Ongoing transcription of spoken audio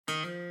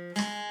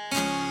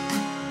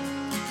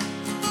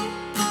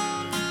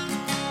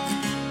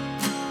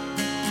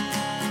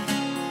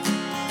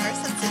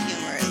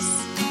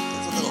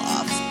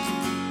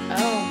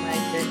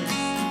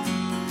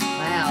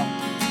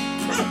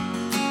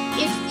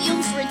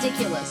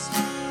ridiculous.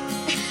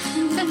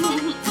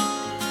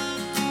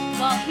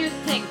 Well, here's the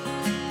thing.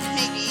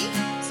 Maybe.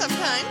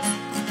 Sometimes.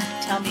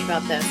 Tell me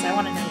about this. I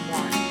want to know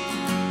more.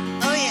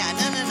 Oh, yeah.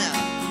 No.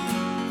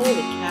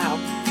 Holy cow.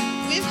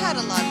 We've had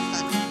a lot of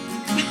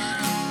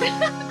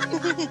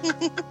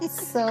fun.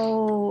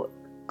 So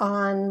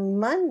on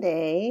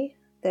Monday,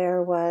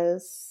 there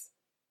was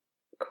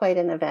quite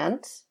an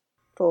event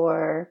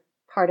for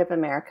part of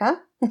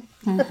America,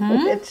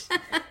 which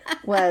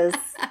was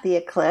the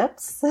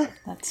eclipse.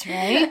 That's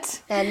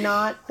right. And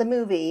not the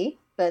movie,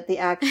 but the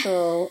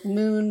actual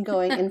moon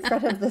going in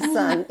front of the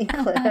sun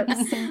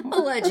eclipse.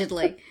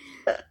 Allegedly.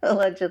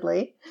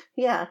 Allegedly.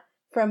 Yeah.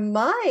 From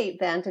my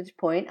vantage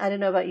point, I don't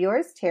know about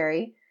yours,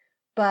 Terri,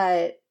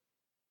 but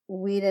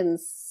we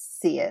didn't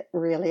see it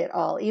really at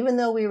all. Even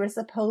though we were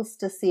supposed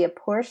to see a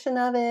portion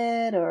of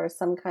it or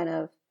some kind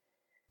of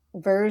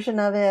version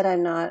of it,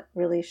 I'm not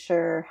really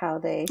sure how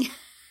they...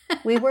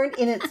 We weren't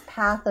in its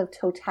path of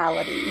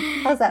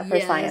totality. How's that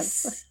for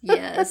science?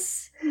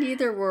 Yes,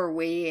 neither were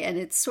we. And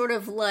it's sort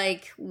of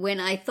like when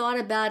I thought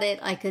about it,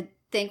 I could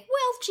think,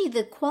 well, gee,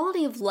 the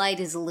quality of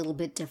light is a little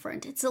bit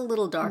different. It's a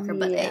little darker,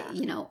 but,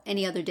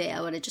 any other day I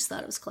would have just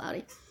thought it was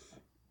cloudy.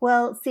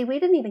 Well, see, we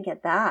didn't even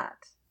get that.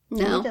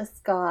 No. We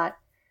just got,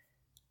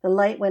 the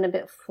light went a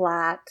bit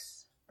flat,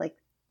 like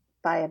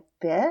by a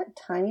bit,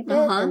 tiny bit.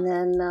 And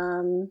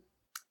then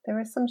there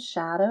were some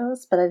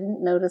shadows, but I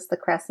didn't notice the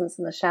crescents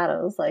and the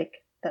shadows like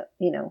that,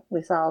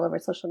 we saw all over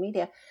social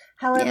media.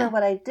 However,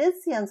 what I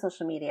did see on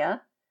social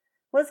media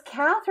was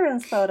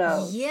Catherine's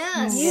photo.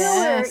 Yes. You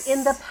were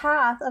in the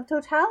path of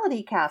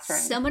totality, Catherine.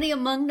 Somebody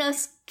among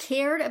us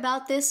cared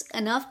about this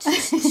enough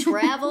to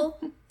travel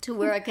to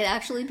where I could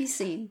actually be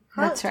seen.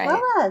 That's right.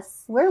 Tell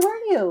us, where were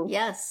you?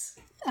 Yes.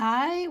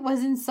 I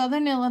was in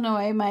Southern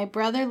Illinois. My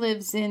brother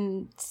lives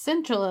in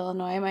Central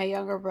Illinois, my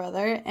younger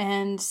brother.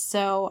 And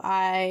so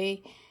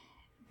I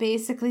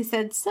basically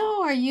said,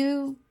 so are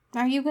you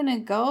going to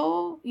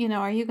go?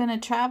 Are you going to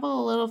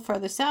travel a little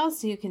further south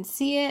so you can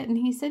see it? And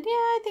he said, yeah,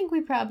 I think we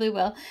probably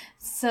will.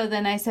 So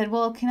then I said,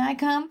 well, can I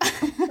come?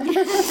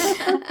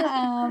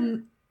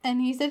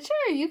 And he said,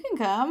 sure, you can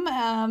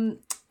come.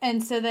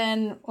 And so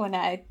then when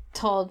I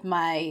told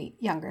my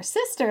younger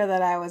sister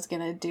that I was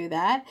going to do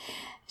that,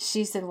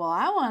 she said, well,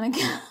 I want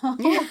to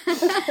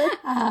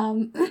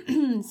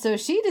go. So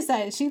she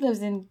decided, she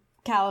lives in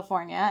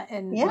California,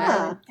 in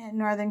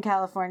Northern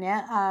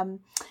California.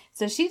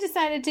 So she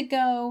decided to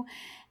go.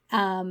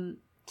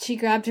 She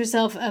grabbed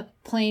herself a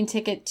plane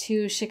ticket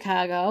to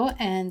Chicago.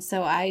 And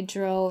so I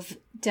drove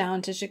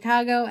down to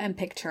Chicago and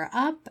picked her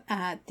up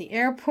at the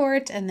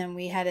airport. And then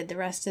we headed the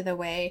rest of the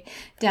way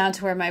down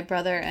to where my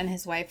brother and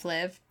his wife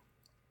live.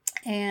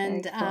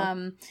 And,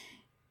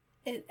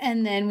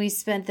 and then we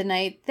spent the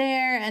night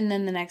there. And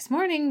then the next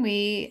morning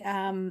we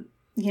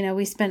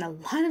spent a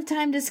lot of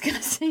time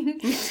discussing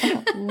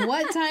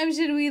what time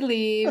should we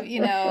leave.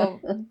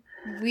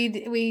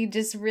 We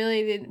just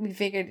really did. We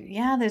figured,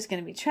 there's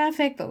going to be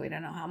traffic, but we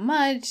don't know how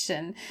much.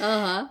 And,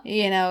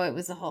 it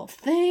was a whole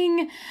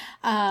thing.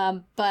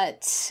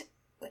 But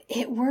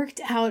it worked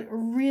out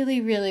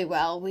really, really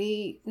well.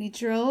 We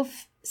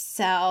drove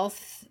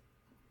south,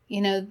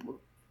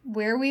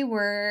 where we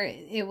were,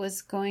 it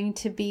was going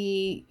to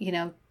be,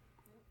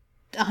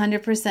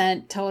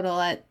 100% total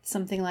at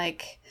something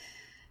like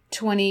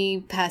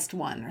 20 past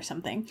 1 or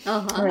something.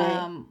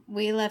 Right.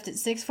 We left at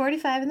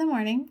 6:45 in the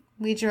morning.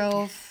 We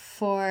drove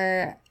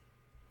for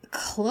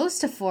close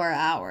to 4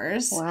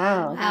 hours.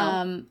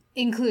 Wow.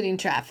 Including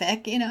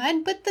traffic,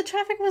 but the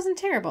traffic wasn't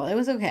terrible. It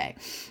was okay.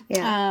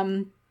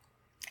 Yeah.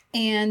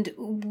 And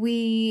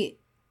we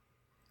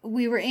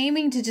were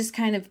aiming to just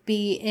kind of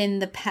be in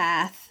the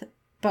path,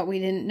 but we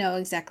didn't know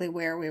exactly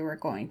where we were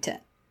going to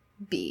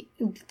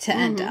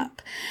end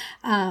up.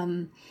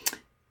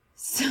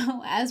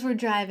 So as we're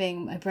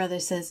driving, my brother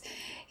says,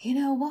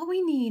 what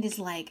we need is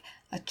like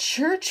a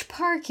church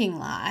parking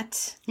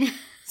lot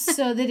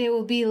so that it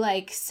will be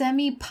like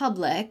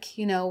semi-public,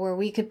 where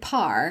we could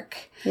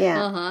park.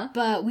 Yeah.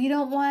 But we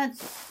don't want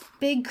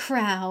big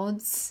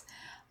crowds.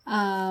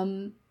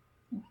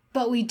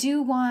 But we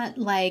do want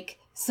like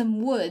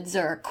some woods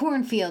or a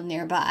cornfield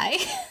nearby.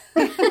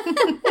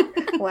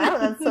 Wow,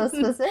 that's so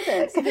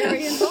specific.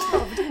 Very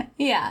involved.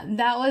 Yeah,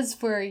 that was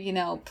for,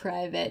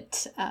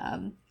 private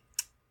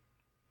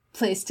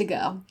place to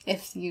go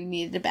if you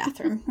needed a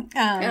bathroom.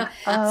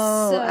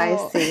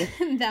 I see.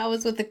 That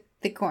was what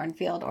the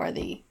cornfield or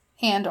the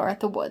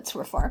woods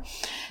were for.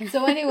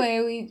 So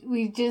anyway,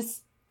 we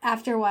just,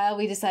 after a while,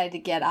 we decided to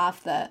get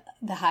off the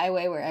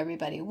highway where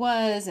everybody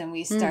was, and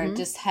we started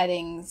just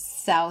heading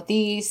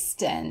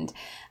southeast and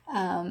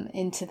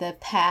into the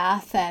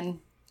path.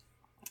 And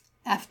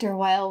after a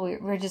while, we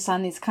were just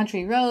on these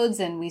country roads,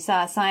 and we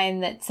saw a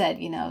sign that said,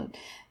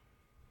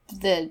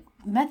 the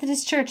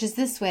Methodist church is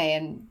this way,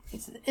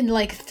 and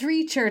like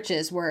 3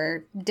 churches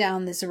were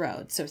down this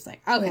road. So it's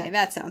like, okay,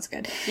 that sounds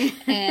good.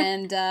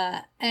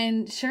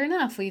 And sure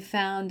enough, we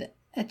found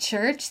a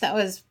church that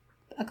was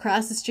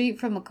across the street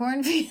from a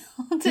cornfield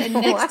and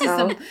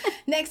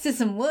next to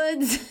some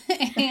woods,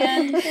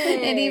 and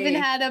it even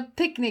had a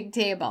picnic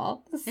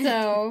table.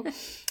 So,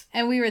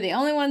 and we were the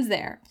only ones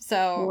there.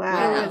 So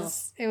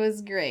it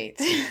was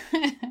great.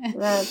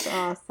 That's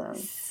awesome.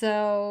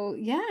 So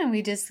yeah, and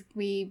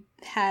we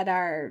had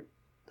our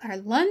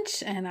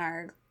lunch and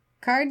our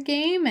card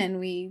game, and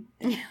we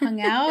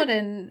hung out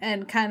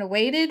and kind of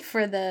waited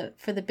for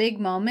the big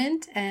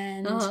moment,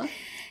 and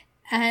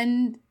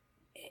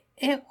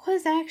it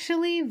was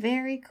actually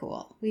very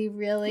cool. We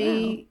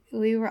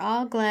were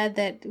all glad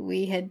that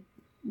we had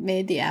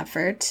made the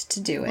effort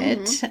to do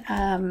it.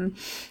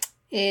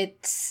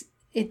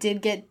 It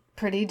did get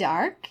pretty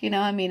dark,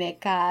 I mean, it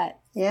got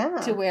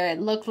to where it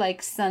looked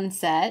like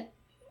sunset,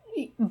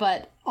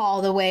 but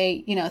all the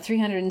way,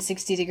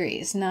 360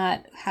 degrees,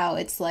 not how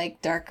it's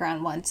like darker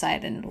on one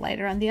side and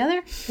lighter on the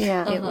other.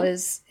 Yeah.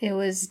 It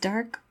was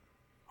dark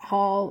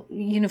all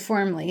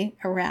uniformly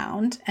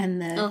around,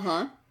 and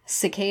the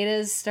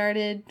cicadas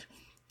started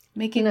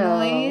making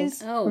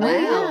noise. Oh,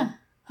 wow.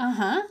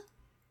 Yeah.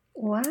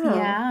 Wow.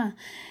 Yeah.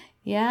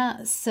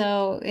 Yeah.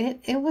 So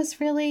it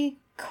was really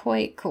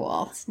quite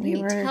cool.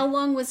 How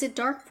long was it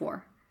dark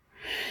for?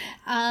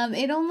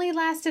 It only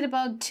lasted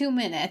about 2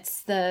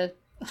 minutes. The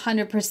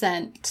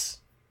 100%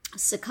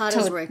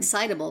 cicadas were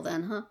excitable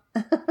then, huh?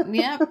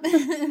 Yep.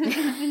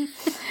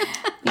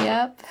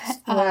 Yep.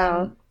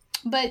 Wow.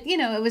 But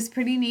it was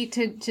pretty neat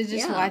to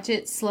just watch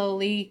it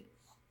slowly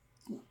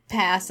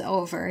pass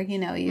over.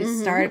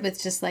 You start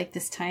with just like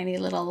this tiny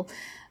little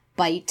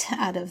bite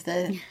out of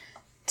the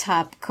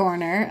top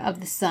corner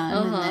of the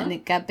sun, and then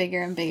it got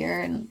bigger and bigger,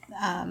 and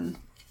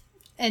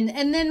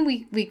then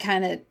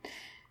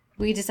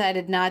we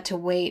decided not to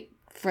wait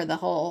for the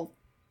whole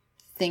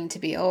thing to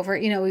be over.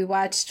 We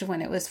watched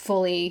when it was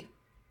fully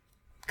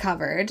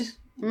covered,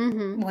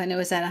 when it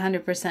was at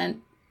 100%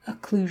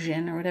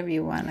 occlusion or whatever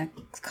you want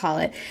to call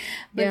it.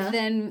 But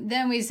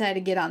then we decided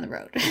to get on the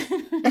road.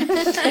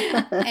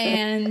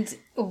 And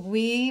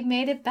we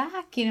made it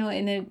back,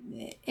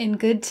 in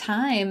good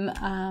time.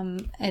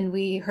 And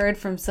we heard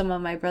from some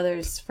of my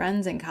brother's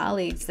friends and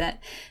colleagues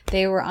that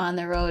they were on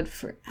the road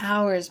for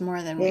hours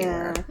more than we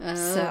were.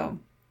 So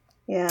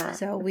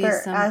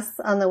us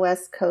on the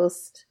West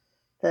Coast,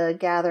 the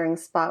gathering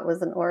spot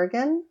was in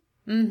Oregon.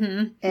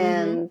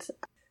 And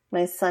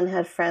my son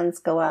had friends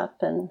go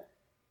up and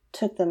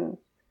took them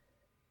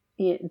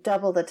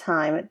double the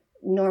time it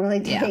normally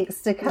takes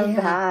to come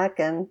back.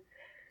 And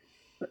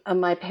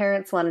my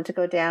parents wanted to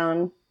go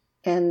down,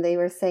 and they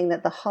were saying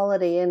that the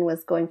Holiday Inn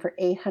was going for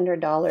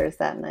 $800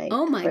 that night.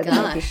 Oh my gosh. The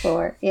night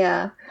before.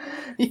 Yeah.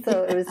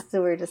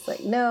 So we're just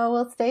like, no,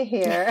 we'll stay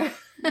here.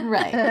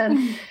 Right.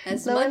 And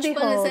as much fun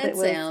as that it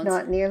sounds. was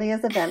not nearly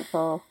as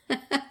eventful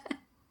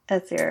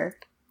as your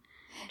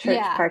church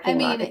parking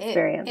lot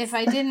experience. If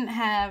I didn't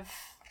have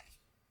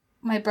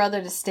my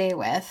brother to stay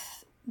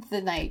with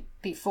the night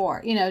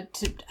before,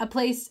 to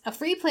a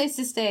free place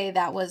to stay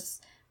that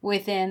was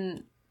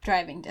within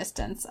driving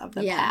distance of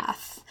the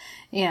path,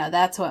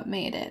 that's what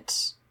made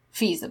it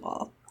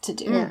feasible to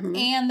do.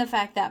 And the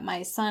fact that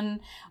my son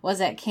was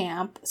at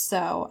camp,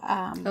 so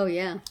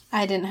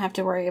I didn't have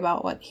to worry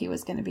about what he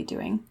was going to be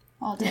doing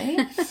all day.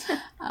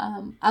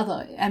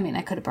 Although, I mean,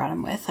 I could have brought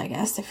him with, I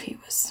guess, if he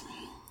was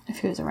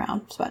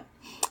around, but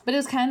it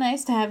was kind of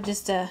nice to have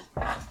just a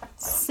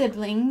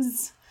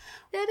siblings.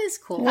 That is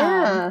cool.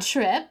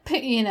 Trip,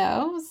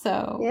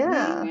 so we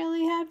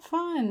really had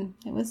fun.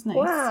 It was nice.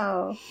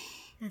 Wow.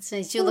 That's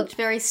nice. You looked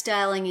very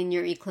styling in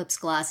your Eclipse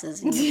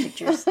glasses in your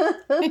pictures.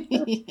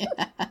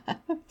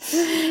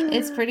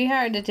 It's pretty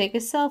hard to take a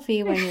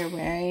selfie when you're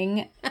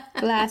wearing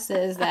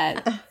glasses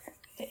that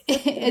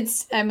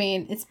it's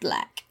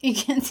black. You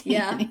can't see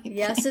anything.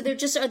 Yeah. So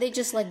are they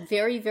just like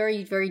very,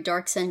 very, very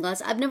dark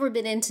sunglasses? I've never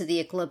been into the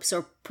Eclipse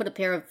or put a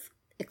pair of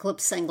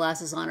Eclipse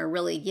sunglasses on or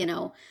really,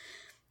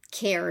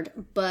 cared,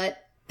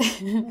 but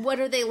what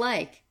are they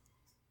like?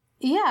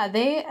 Yeah,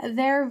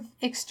 they're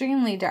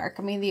extremely dark.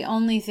 I mean, the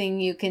only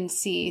thing you can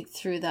see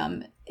through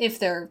them, if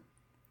they're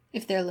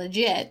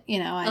legit,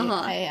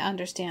 I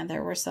understand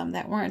there were some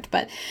that weren't,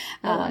 but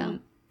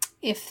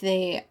if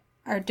they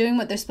are doing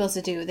what they're supposed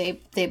to do,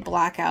 they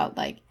block out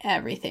like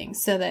everything,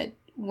 so that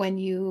when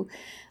you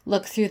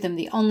look through them,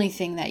 the only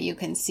thing that you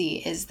can see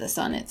is the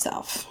sun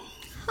itself.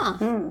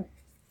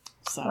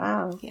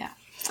 So yeah,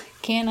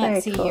 cannot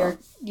Very see cool.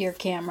 your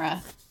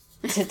camera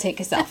to take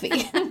a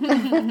selfie.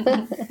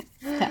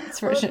 That's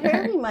for sure.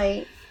 Apparently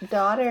my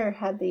daughter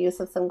had the use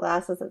of some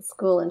glasses at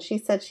school, and she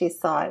said she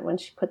saw it when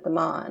she put them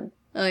on.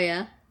 Oh,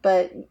 yeah?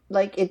 But,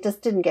 it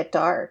just didn't get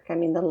dark. I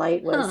mean, the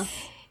light was...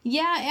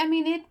 Yeah, I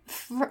mean,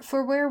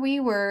 for where we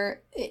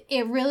were,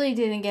 it really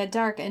didn't get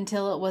dark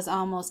until it was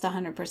almost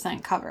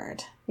 100%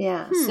 covered.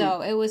 Yeah.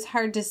 So it was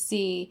hard to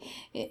see,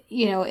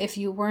 if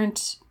you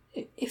weren't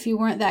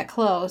that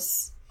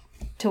close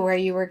to where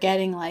you were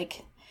getting,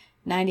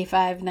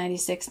 95,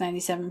 96,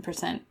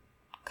 97%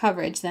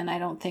 coverage, then I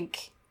don't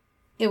think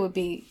you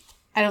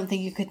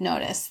could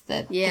notice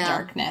the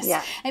darkness.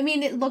 Yeah. I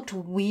mean, it looked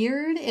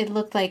weird. It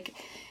looked like,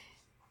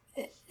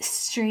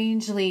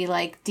 strangely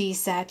like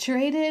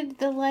desaturated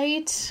the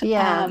light.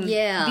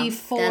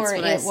 Before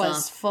it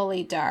was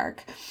fully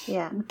dark.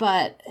 Yeah.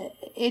 But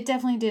it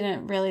definitely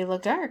didn't really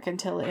look dark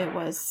until it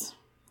was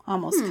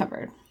almost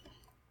covered.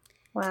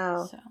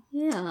 Wow. So.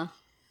 Yeah.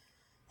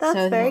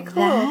 That's very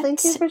cool.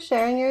 Thank you for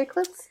sharing your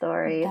eclipse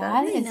story.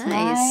 That is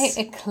nice.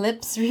 my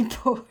eclipse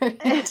report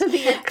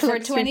for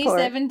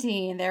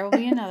 2017. There will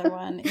be another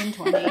one in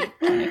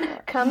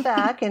 2024. Come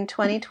back in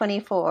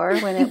 2024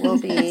 when it will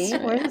be.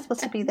 Right. Where is it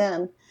supposed to be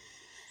then?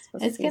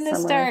 It's going to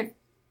start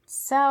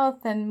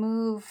south and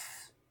move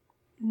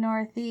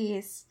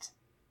northeast.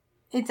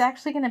 It's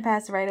actually going to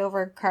pass right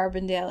over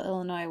Carbondale,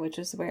 Illinois, which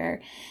is where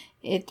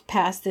it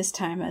passed this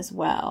time as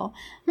well.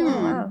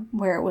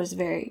 Where it was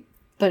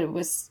but it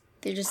was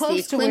They're just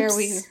close the to where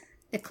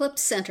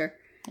Eclipse Center.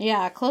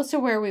 Yeah, close to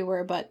where we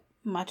were, but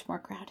much more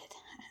crowded.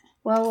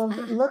 Well,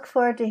 we'll look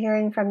forward to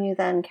hearing from you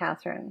then,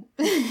 Catherine,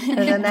 for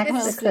the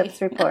next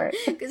Eclipse report.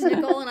 Because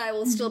Nicole and I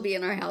will still be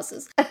in our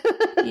houses.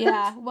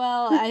 Yeah,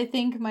 well, I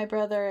think my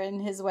brother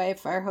and his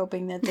wife are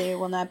hoping that they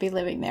will not be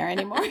living there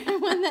anymore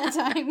when that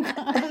time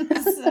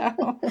comes.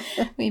 So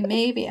we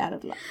may be out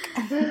of luck.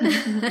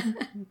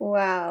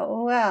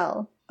 Wow.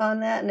 Well, on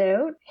that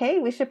note, hey,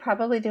 we should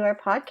probably do our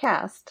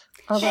podcast.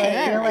 Although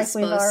I feel like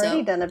we've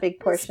already done a big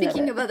portion of it.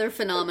 Speaking of other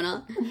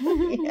phenomena.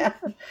 Yeah.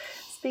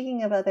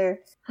 Speaking of other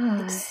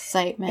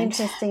excitement,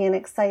 interesting and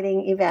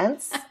exciting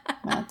events.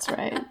 That's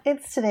right.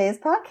 It's today's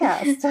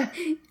podcast.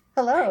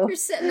 Hello. You're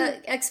setting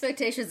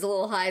expectations a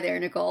little high there,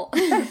 Nicole.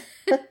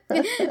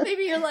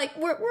 Maybe you're like,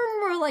 we're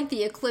more like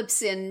the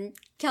eclipse in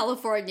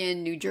California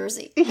and New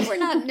Jersey. We're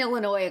not an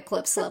Illinois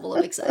eclipse level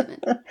of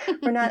excitement.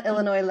 We're not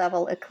Illinois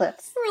level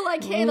eclipse. We're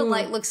like, hey, the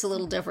light looks a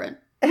little different.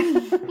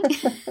 Okay.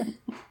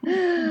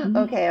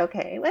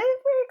 Well,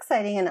 we're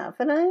exciting enough.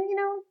 And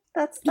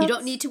that's you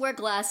don't need to wear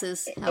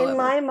glasses, however. In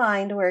my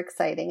mind, we're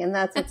exciting, and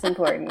that's what's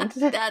important.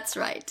 That's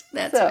right.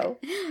 That's right.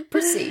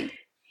 Proceed.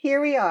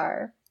 Here we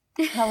are.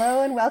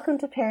 Hello and welcome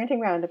to Parenting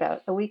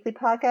Roundabout, a weekly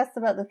podcast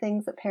about the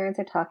things that parents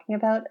are talking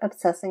about,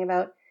 obsessing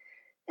about,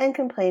 and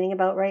complaining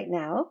about right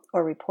now,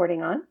 or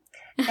reporting on.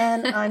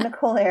 And I'm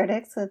Nicole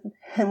Erdix,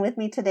 and with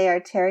me today are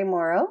Terri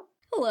Morrow.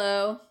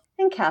 Hello.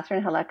 And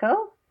Catherine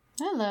Haleko.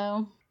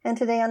 Hello. And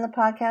today on the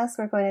podcast,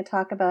 we're going to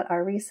talk about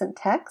our recent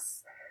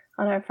texts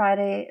on our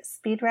Friday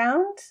speed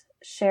round,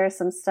 share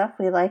some stuff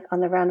we like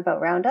on the Roundabout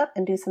Roundup,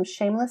 and do some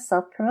shameless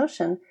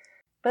self-promotion.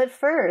 But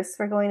first,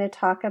 we're going to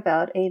talk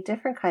about a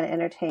different kind of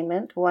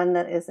entertainment, one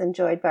that is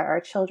enjoyed by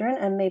our children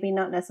and maybe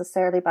not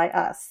necessarily by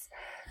us.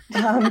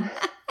 And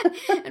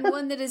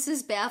one that is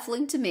as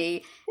baffling to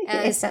me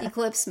as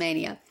Eclipse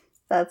Mania.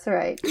 That's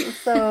right.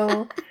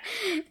 So,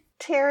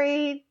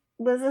 Terri,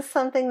 was this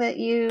something that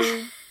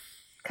you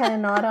kind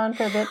of gnawed on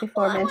for a bit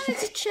before mentioning? I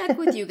wanted to check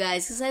with you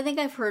guys, because I think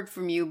I've heard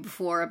from you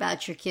before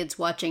about your kids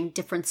watching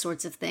different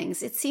sorts of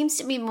things. It seems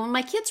to me when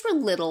my kids were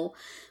little,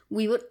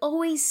 we would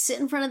always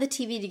sit in front of the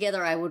TV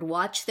together. I would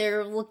watch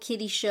their little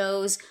kiddie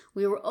shows.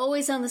 We were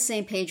always on the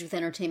same page with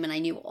entertainment. I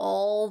knew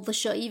all the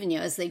show, even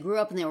as they grew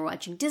up and they were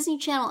watching Disney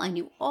Channel, I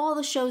knew all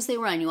the shows they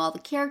were. I knew all the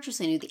characters.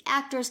 I knew the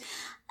actors.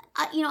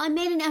 I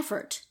made an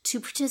effort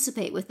to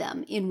participate with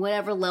them in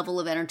whatever level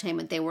of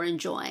entertainment they were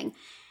enjoying.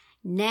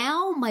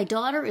 Now, my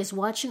daughter is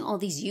watching all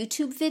these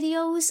YouTube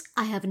videos.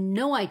 I have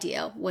no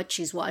idea what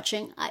she's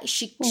watching.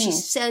 She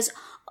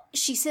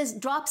says,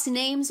 drops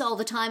names all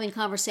the time in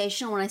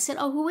conversation. When I said,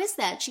 oh, who is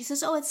that? She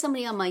says, oh, it's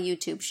somebody on my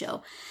YouTube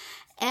show.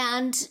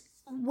 And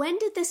when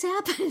did this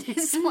happen?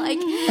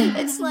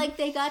 It's like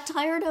they got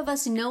tired of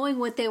us knowing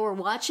what they were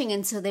watching.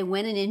 And so they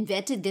went and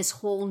invented this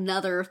whole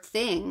nother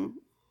thing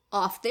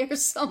off there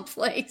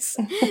someplace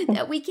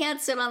that we can't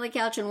sit on the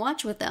couch and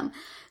watch with them.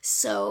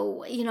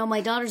 So,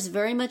 my daughter's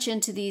very much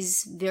into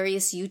these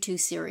various YouTube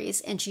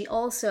series. And she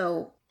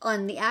also,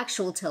 on the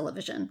actual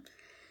television,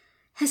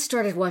 has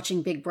started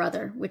watching Big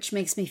Brother, which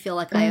makes me feel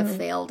like I have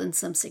failed in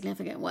some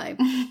significant way.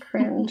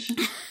 Cringe.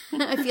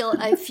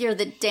 I fear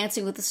that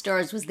Dancing with the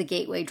Stars was the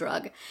gateway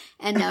drug,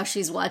 and now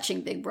she's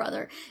watching Big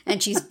Brother,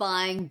 and she's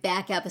buying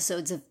back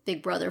episodes of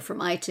Big Brother from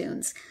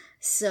iTunes.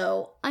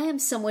 So I am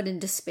somewhat in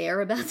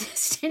despair about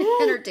this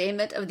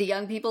entertainment of the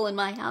young people in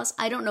my house.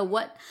 I don't know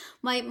what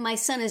my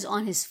son is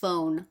on his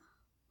phone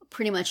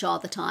pretty much all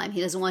the time.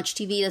 He doesn't watch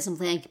TV, he doesn't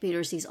play on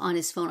computers, he's on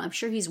his phone. I'm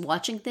sure he's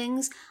watching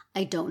things.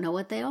 I don't know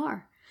what they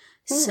are.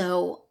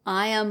 So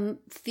I am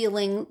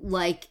feeling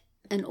like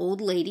an old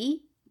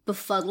lady,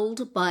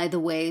 befuddled by the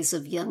ways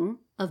of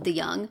the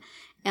young.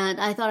 And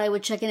I thought I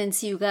would check in and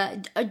see you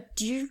guys.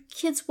 Do your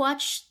kids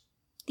watch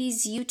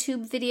these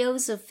YouTube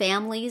videos of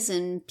families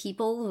and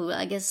people who,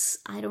 I guess,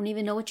 I don't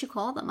even know what you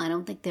call them. I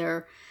don't think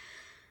they're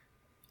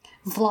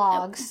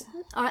vlogs.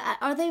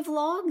 Are they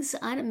vlogs?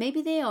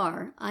 Maybe they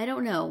are. I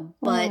don't know,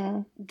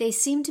 but they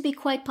seem to be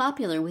quite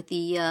popular with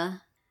the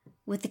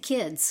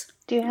kids.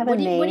 Do you have a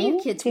name? What are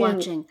your kids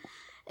watching?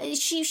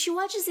 She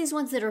watches these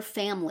ones that are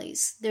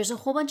families. There's a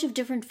whole bunch of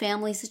different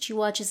families that she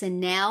watches, and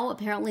now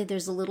apparently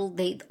there's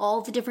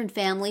all the different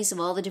families of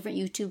all the different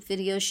YouTube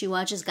videos she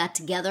watches got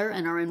together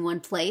and are in one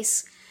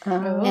place.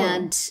 Oh.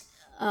 And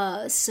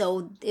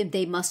So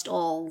they must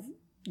all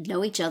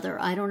know each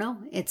other. I don't know.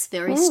 It's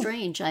very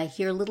strange. I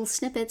hear little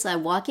snippets. I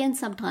walk in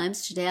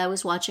sometimes. Today I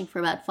was watching for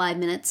about 5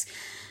 minutes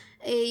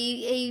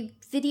a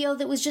video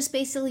that was just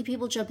basically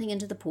people jumping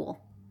into the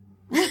pool.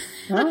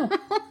 I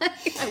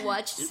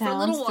watched it for a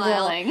little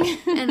while,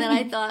 and then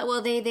I thought,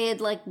 well, they had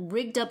like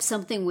rigged up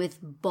something with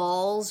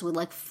balls with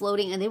like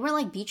floating, and they weren't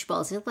like beach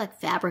balls; they looked like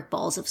fabric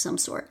balls of some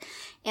sort.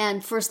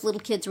 And first,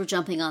 little kids were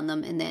jumping on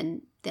them, and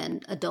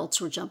then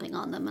adults were jumping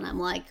on them, and I'm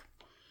like,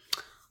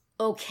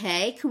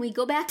 okay, can we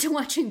go back to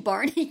watching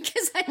Barney?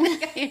 Because I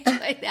think I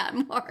enjoyed that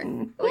more.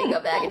 Can we go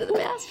back into the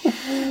past?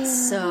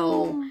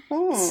 So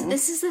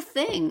this is the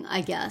thing,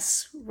 I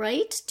guess,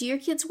 right? Do your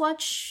kids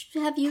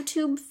have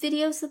YouTube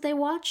videos that they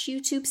watch?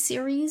 YouTube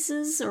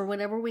series or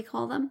whatever we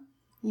call them?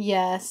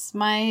 Yes,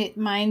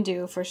 mine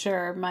do for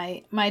sure.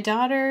 My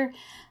daughter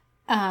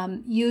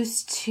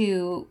used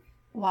to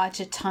watch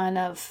a ton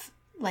of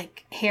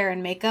like hair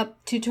and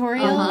makeup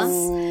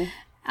tutorials.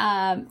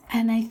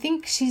 And I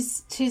think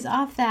she's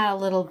off that a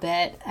little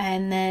bit,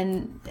 and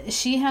then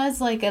she has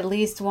like at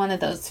least one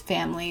of those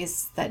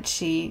families that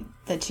she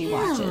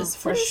watches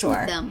for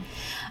sure.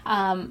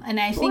 And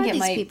I think it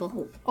might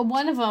people?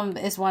 One of them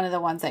is one of the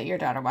ones that your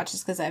daughter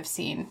watches because I've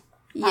seen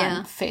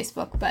on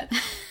Facebook,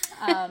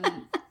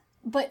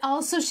 but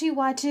also she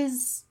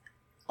watches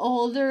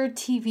older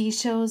TV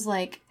shows.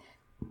 Like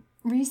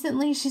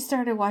recently she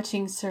started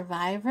watching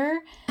Survivor,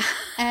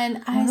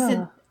 and I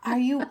said, are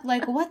you,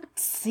 like, what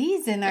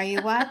season are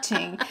you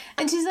watching?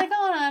 And she's like,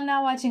 oh, no, I'm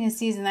not watching a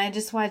season. I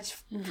just watch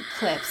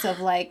clips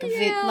of, like,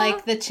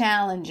 like the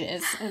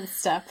challenges and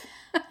stuff.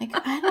 Like,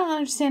 I don't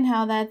understand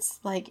how that's,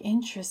 like,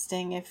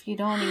 interesting if you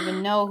don't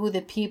even know who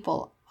the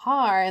people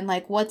are and,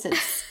 like, what's at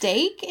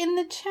stake in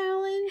the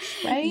challenge,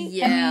 right?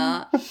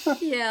 Yeah.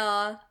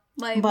 Yeah.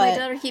 My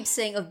daughter keeps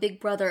saying of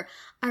Big Brother,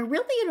 I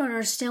really don't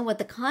understand what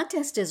the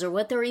contest is or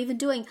what they're even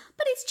doing,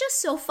 but it's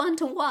just so fun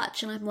to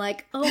watch. And I'm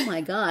like, oh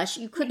my gosh,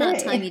 you could not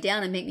tie me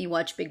down and make me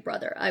watch Big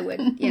Brother. I would,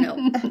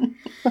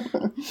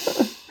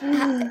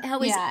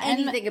 How is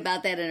anything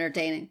about that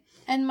entertaining?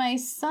 And my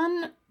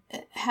son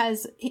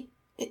has,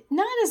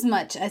 not as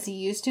much as he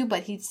used to,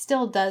 but he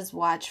still does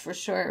watch for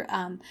sure,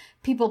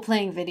 people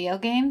playing video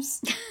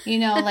games.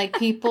 Like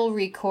people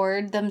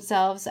record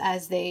themselves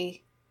as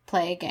they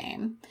play a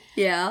game.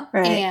 Yeah.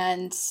 Right.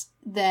 And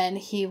then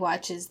he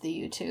watches the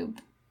YouTube,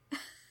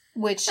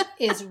 which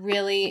is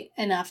really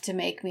enough to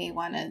make me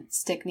want to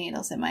stick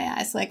needles in my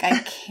eyes. Like, I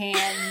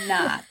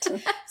cannot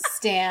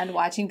stand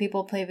watching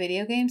people play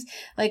video games.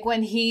 Like,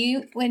 when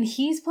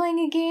he's playing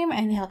a game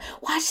and he'll,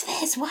 watch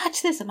this.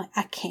 I'm like,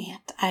 I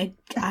can't.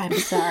 I'm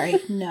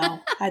sorry.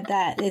 No,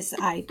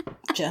 I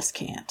just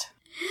can't.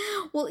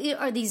 Well,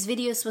 are these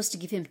videos supposed to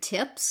give him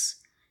tips?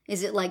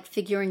 Is it like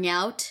figuring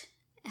out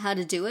how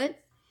to do it?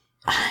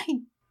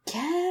 I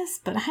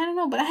guess, but I don't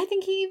know. But I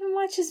think he even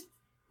watches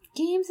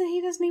games that he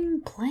doesn't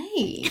even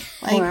play.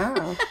 Like,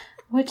 wow.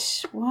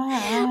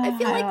 I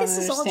feel like this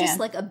is all just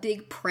like a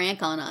big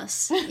prank on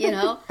us, They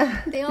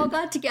all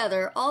got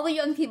together, all the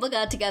young people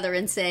got together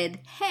and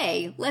said,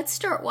 hey, let's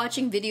start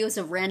watching videos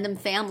of random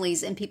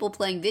families and people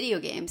playing video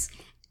games.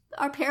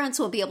 Our parents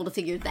won't be able to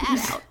figure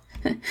that out.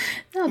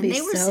 They'll be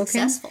so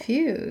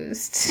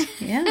confused.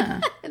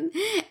 Yeah.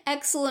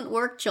 Excellent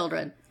work,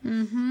 children.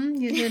 Mm-hmm.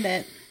 You did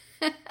it.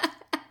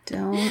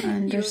 Don't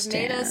understand. You've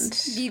made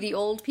us be the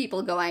old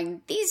people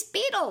going, these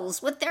beetles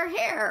with their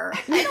hair.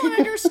 I don't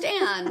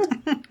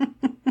understand.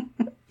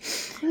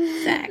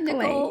 Exactly.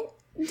 Nicole,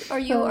 are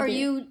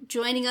you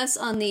joining us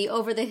on the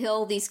Over the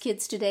Hill These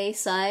Kids Today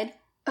side?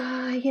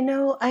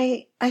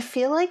 I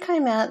feel like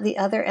I'm at the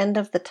other end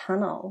of the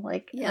tunnel.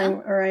 Like,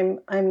 yeah.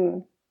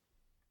 I'm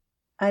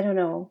I don't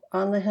know,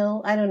 on the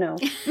hill. I don't know.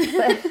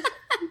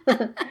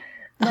 But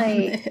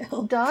my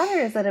daughter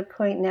is at a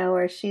point now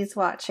where she's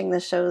watching the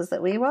shows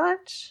that we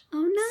watch.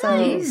 Oh,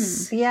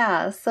 nice.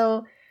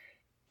 So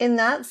in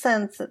that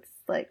sense, it's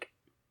like,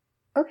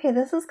 okay,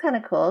 this is kind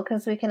of cool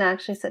because we can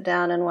actually sit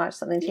down and watch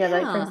something together.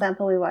 Yeah. Like, for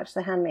example, we watched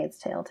The Handmaid's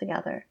Tale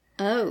together.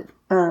 Oh.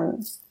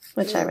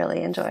 Which I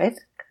really enjoyed.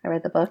 I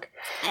read the book.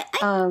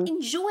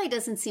 Enjoy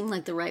doesn't seem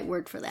like the right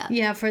word for that.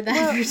 Yeah, for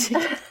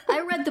that.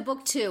 I read the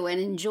book too,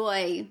 and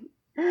enjoy.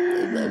 I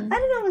don't know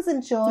if it was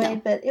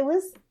enjoyed, but it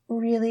was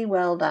really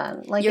well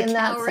done. Like, you're in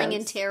that cowering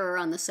sense. in terror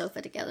on the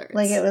sofa together.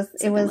 Like it was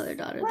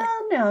mother-daughter.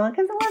 Well, no,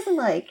 because it wasn't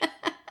like,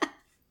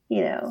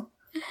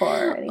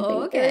 horror or anything.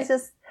 Oh, okay.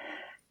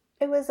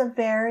 It was a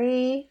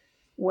very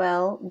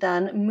well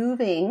done,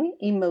 moving,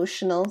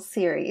 emotional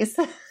series.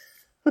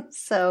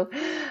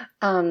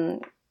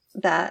 And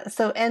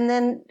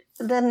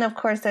then of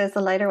course there's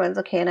the lighter ones.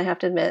 Okay, and I have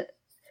to admit,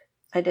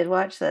 I did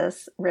watch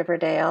this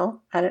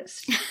Riverdale.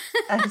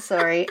 I'm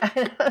sorry,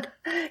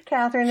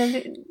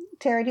 Catherine.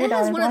 Terri, do you know?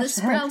 It has one of the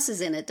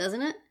Sprouses in it,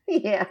 doesn't it?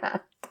 Yeah.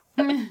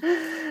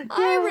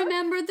 I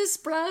remember the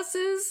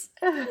Sprouses.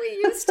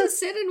 We used to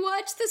sit and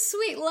watch The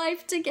Sweet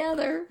Life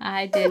together.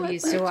 I did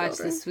used to watch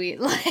The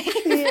Sweet Life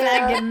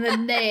back in the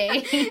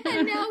day.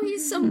 And now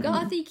he's some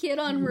gothy kid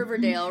on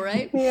Riverdale,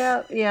 right?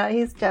 Yeah,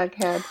 he's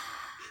Jughead.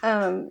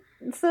 So,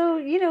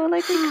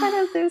 like we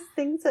kind of, there's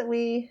things that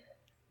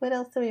what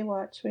else did we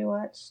watch? We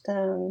watched,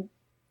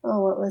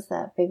 what was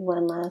that big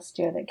one last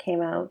year that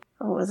came out?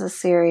 Oh, it was a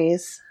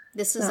series.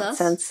 This Is Us?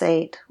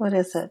 Sense8. What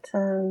is it?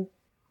 Oh.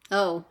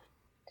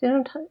 Do you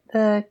know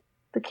the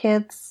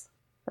kids?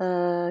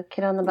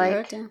 Kid on the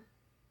bike?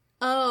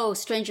 Oh,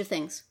 Stranger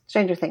Things.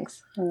 Stranger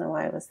Things. I don't know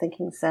why I was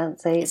thinking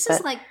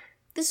Sense8.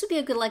 This would be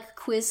a good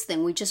quiz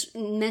thing. We just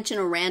mention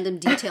a random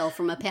detail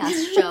from a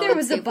past show. There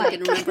was and see a if we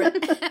bike. can remember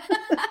it.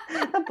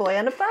 A boy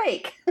on a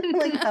bike.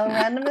 Like, how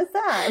random is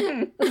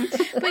that?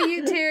 But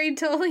you, Terry,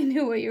 totally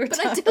knew what you were But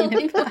I talking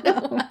totally about. knew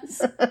what it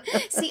was.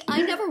 See,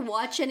 I never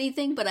watch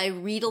anything, but I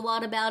read a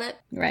lot about it.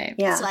 Right.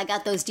 Yeah. So I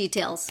got those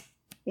details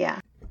Yeah.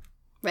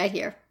 right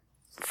here.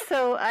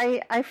 So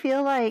I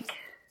feel like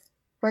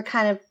we're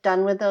kind of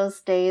done with those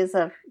days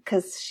of,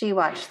 because she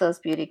watched those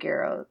beauty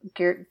gurus.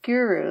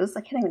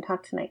 I can't even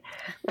talk tonight.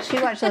 She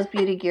watched those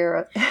beauty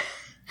gurus.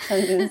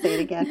 I'm going to say it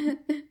again.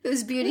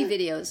 Those beauty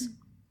videos.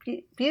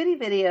 Beauty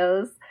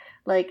videos,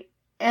 like,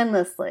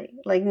 endlessly,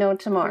 like no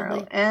tomorrow.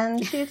 Really?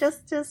 And she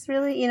just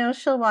really,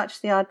 she'll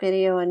watch the odd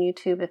video on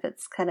YouTube if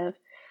it's kind of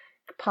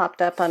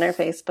popped up on her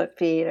Facebook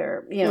feed,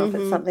 or, if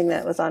it's something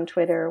that was on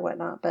Twitter or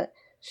whatnot. But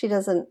she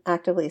doesn't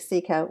actively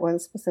seek out one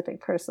specific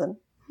person.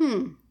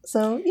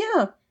 So,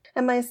 yeah.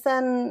 And my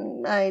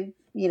son,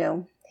 he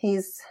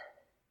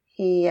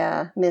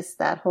missed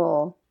that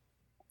whole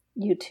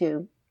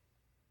YouTube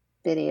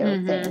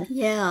video thing.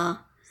 Yeah.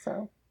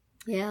 So.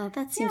 Yeah,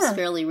 that seems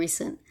fairly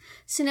recent.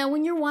 So now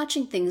when you're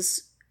watching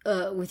things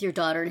with your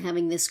daughter and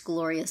having this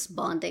glorious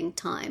bonding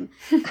time,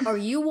 are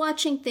you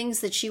watching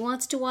things that she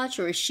wants to watch,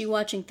 or is she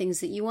watching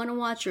things that you want to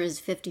watch, or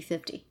is it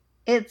 50-50?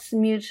 It's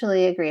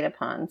mutually agreed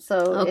upon.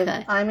 So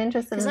if I'm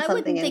interested in something... Because I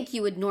wouldn't think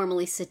you would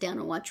normally sit down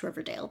and watch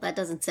Riverdale. That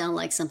doesn't sound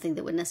like something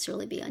that would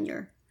necessarily be on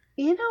your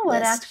You know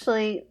what, list.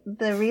 actually,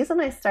 the reason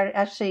I started...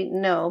 Actually,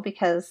 no,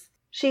 because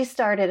she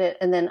started it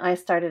and then I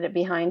started it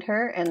behind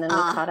her and then we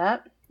caught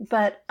up.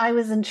 But I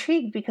was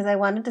intrigued because I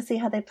wanted to see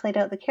how they played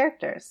out the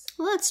characters.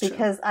 Well, that's true.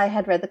 Because I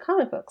had read the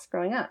comic books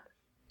growing up.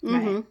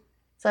 Right.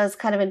 So I was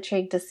kind of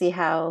intrigued to see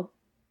how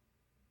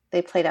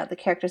they played out the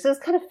characters. It was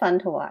kind of fun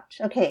to watch.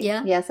 Okay.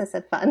 Yeah. Yes, I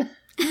said fun.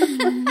 But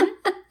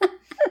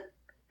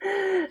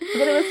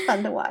it was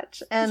fun to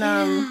watch.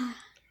 And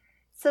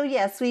so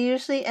yes, we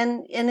usually,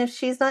 and if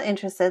she's not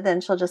interested,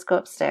 then she'll just go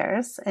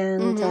upstairs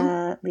and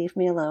leave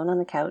me alone on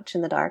the couch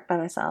in the dark by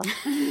myself.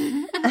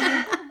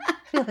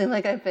 Feeling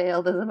like I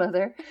failed as a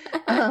mother.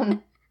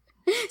 So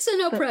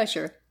no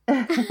pressure.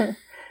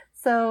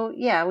 So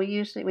yeah,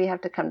 we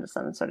have to come to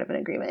some sort of an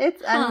agreement.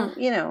 It's,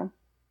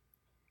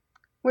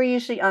 we're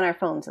usually on our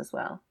phones as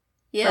well.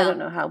 Yeah. So I don't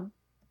know how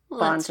That's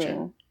bonding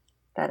true.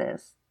 that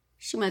is.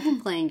 She might be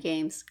playing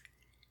games.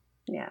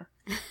 Yeah.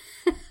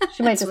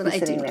 She might That's just what be I do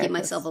sitting to there. keep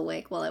myself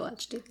awake while I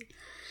watch TV.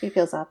 She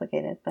feels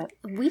obligated, but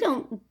We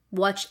don't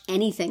watch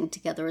anything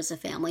together as a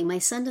family. My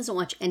son doesn't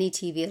watch any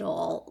TV at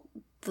all.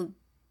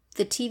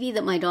 The TV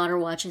that my daughter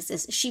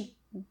watches she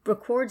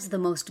records the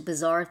most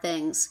bizarre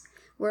things.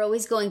 We're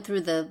always going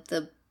through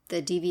the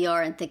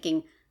DVR and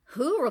thinking,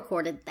 who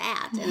recorded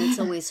that? And it's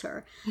always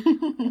her.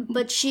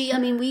 But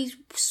we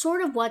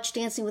sort of watch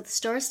Dancing with the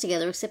Stars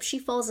together, except she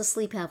falls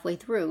asleep halfway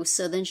through.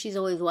 So then she's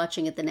always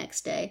watching it the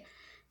next day.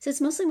 So it's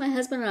mostly my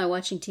husband and I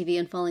watching TV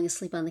and falling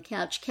asleep on the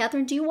couch.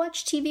 Catherine, do you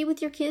watch TV with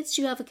your kids?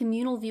 Do you have a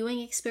communal viewing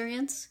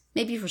experience?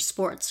 Maybe for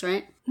sports,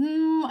 right?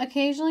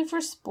 Occasionally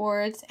for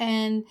sports,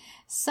 and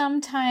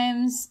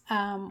sometimes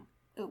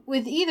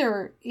with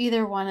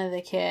either one of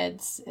the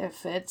kids.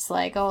 If it's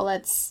like, oh,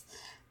 let's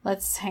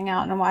hang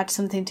out and watch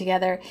something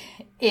together.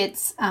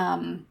 It's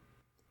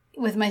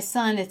with my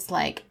son, it's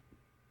like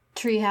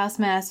Treehouse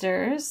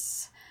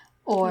Masters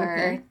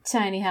or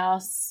Tiny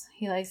House.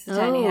 He likes the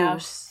Tiny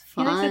House.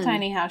 Fun. He likes the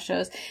Tiny House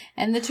shows,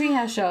 and the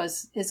Treehouse show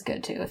is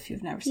good too if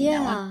you've never seen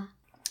that one.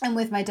 And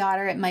with my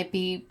daughter, it might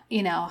be,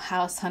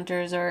 House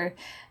Hunters or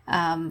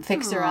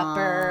Fixer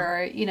Upper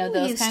or, those kind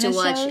of shows. We used to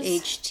watch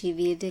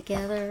HTV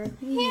together.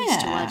 We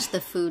used to watch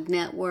the Food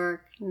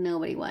Network.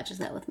 Nobody watches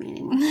that with me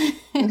anymore.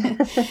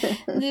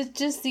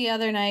 Just the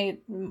other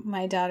night,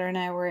 my daughter and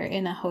I were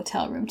in a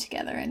hotel room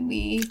together, and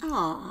we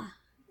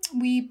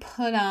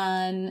put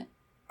on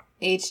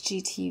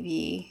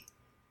HGTV.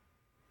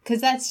 Because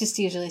that's just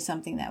usually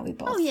something that we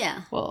both... Oh,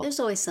 yeah.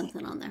 There's always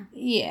something on there.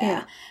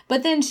 Yeah.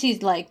 But then she,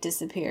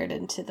 disappeared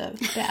into the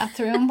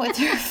bathroom with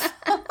her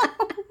phone.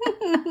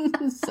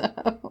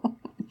 So,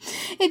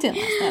 it didn't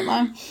last that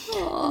long. That's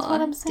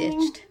what I'm saying.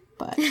 Ditched.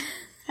 But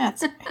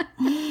that's okay.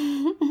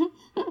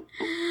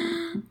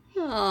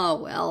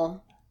 Oh,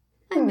 well.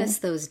 I miss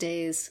those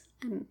days.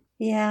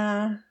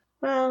 yeah.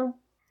 Well,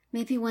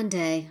 maybe one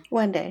day.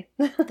 One day.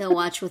 They'll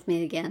watch with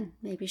me again.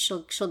 Maybe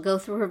she'll go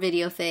through her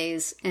video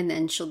phase, and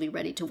then she'll be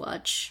ready to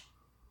watch,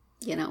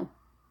 the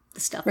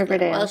stuff.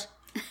 Riverdale.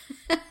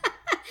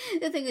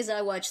 The thing is,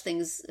 I watch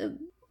things.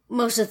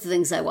 Most of the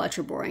things I watch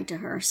are boring to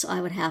her, so I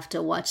would have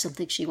to watch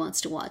something she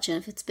wants to watch. And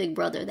if it's Big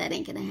Brother, that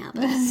ain't going to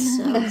happen.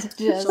 So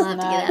she'll have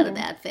to get out of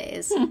that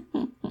phase.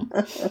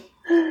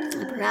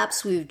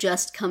 Perhaps we've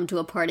just come to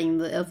a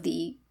parting of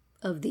the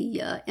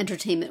the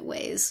entertainment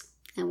ways,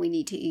 and we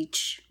need to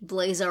each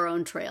blaze our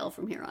own trail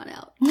from here on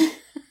out.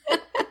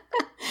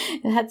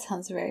 That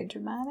sounds very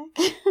dramatic.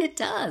 It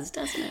does,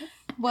 doesn't it?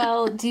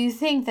 Well, do you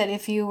think that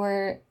if you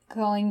were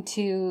going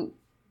to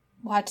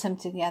watch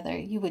something together,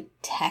 you would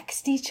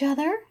text each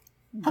other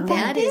about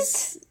That it?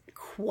 is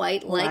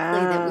quite likely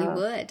that we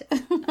would.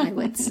 I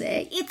would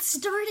say, it's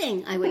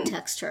starting. I would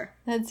text her.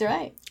 That's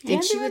right.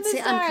 And she Dancing would with the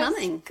say, I'm Stars.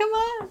 coming. Come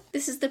on.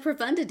 This is the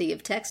profundity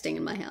of texting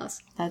in my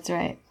house. That's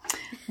right.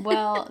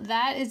 Well,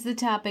 that is the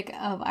topic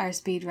of our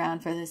speed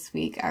round for this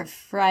week. Our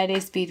Friday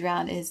speed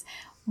round is,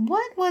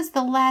 what was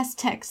the last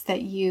text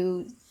that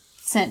you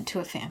sent to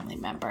a family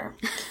member?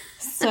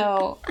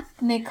 So,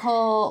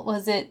 Nicole,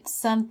 was it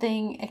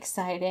something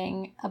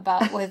exciting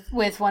about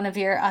with one of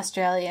your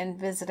Australian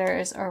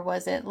visitors, or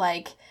was it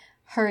like,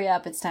 hurry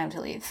up, it's time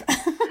to leave?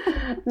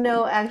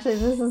 No, actually,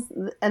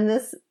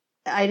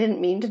 I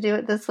didn't mean to do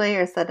it this way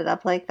or set it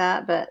up like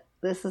that, but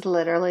this is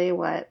literally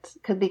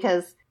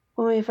because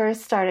when we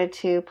first started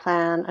to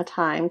plan a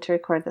time to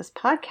record this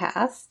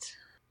podcast,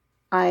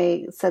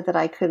 I said that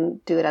I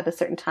couldn't do it at a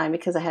certain time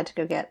because I had to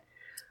go get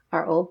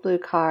our old blue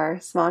car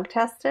smog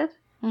tested.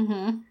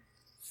 Mm-hmm.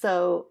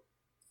 So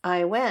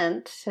I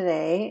went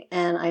today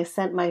and I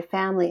sent my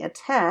family a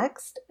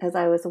text as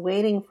I was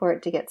waiting for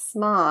it to get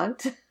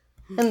smogged.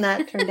 And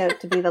that turned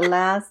out to be the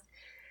last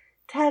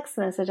text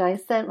message I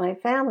sent my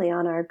family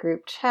on our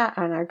group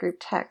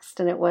text.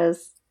 And it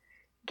was,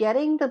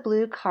 getting the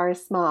blue car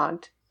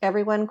smogged.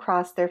 Everyone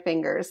cross their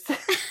fingers.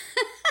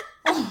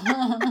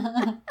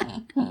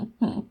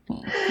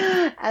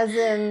 As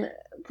in,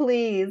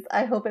 please,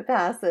 I hope it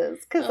passes,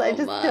 because I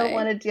just don't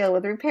want to deal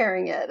with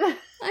repairing it.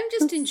 I'm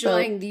just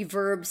enjoying the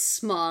verb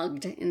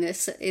smogged in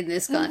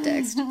this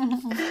context.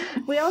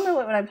 We all know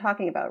what I'm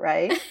talking about,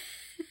 right?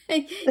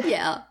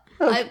 Yeah.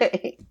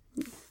 Okay.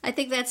 I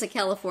think that's a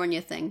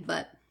California thing,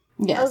 but...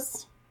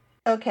 Yes.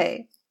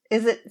 Okay.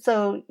 Is it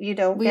so you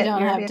don't get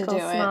your vehicle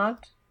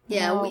smogged?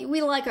 Yeah, No.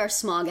 we like our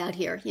smog out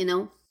here, you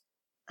know?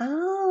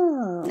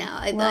 Oh.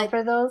 Now,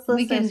 for those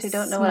listeners who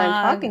don't know what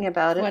I'm talking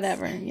about,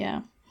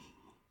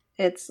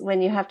 it's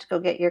when you have to go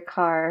get your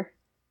car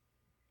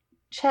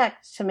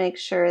checked to make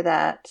sure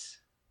that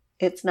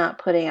it's not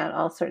putting out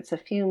all sorts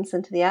of fumes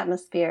into the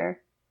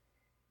atmosphere.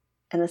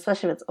 And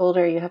especially if it's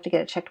older, you have to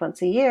get it checked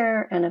once a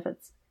year. And if it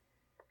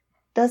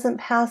doesn't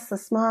pass the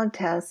smog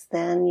test,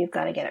 then you've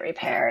got to get it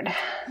repaired.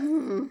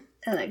 Mm.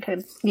 And it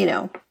could,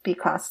 be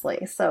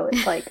costly. So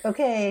it's like,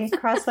 okay,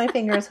 cross my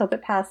fingers, hope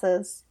it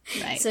passes.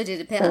 Right. So did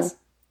it pass? So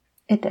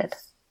it did.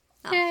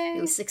 It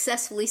was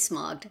successfully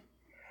smogged.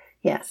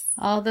 Yes.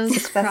 All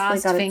those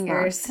crossed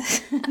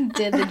fingers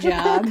did the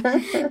job.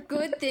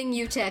 Good thing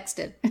you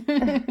texted.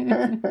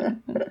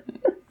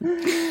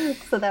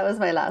 So that was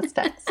my last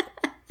text.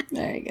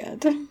 Very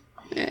good.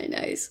 Very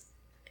nice.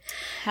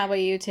 How about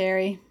you,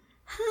 Terry?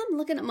 I'm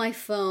looking at my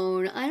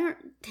phone. I don't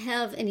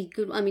have any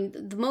good... I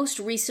mean, the most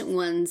recent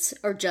ones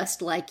are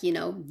just like,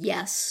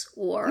 yes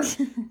or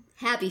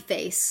happy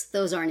face.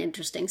 Those aren't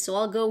interesting. So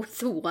I'll go with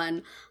the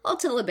one. I'll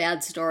tell a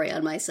bad story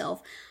on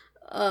myself.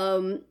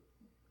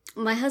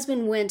 My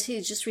husband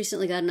he just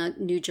recently got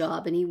a new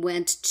job, and he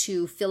went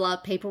to fill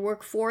out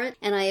paperwork for it.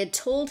 And I had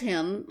told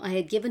him, I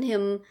had given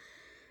him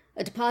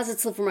a deposit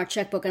slip from our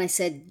checkbook, and I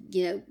said,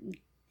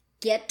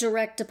 get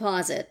direct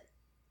deposit.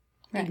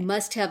 Right. You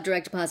must have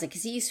direct deposit,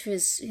 because he used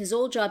his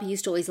old job. He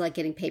used to always like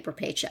getting paper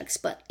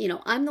paychecks, but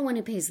I'm the one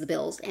who pays the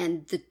bills,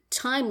 and the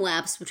time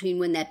lapse between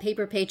when that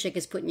paper paycheck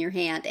is put in your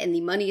hand and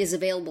the money is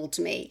available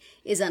to me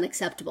is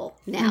unacceptable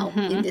now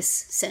in this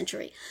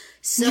century.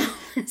 So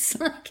it's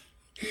like,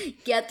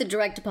 get the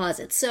direct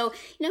deposit. So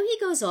he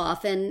goes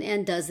off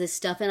and does this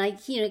stuff, and I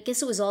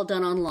guess it was all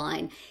done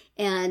online,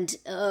 and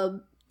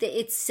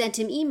it sent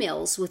him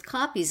emails with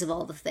copies of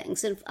all the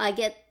things, and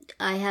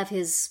I have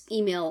his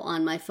email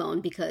on my phone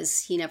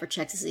because he never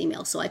checks his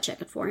email, so I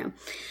check it for him.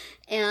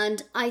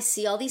 And I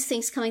see all these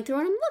things coming through,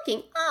 and I'm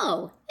looking,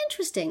 oh,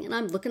 interesting. And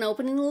I'm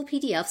opening the little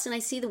PDFs, and I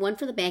see the one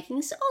for the banking.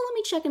 I say, let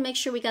me check and make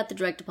sure we got the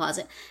direct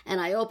deposit. And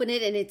I open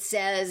it, and it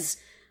says,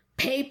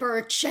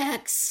 paper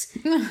checks.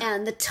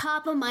 And the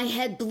top of my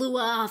head blew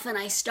off, and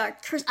I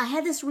start cursing. I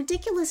had this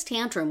ridiculous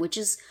tantrum, which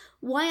is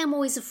why I'm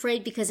always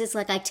afraid, because it's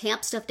like I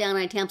tamp stuff down,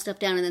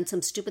 and then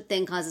some stupid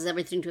thing causes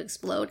everything to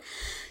explode.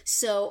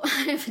 So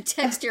I have a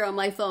text here on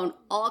my phone,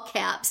 all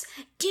caps,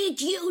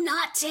 did you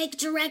not take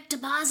direct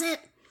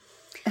deposit?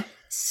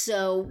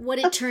 So what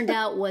it turned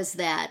out was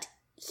that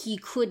he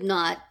could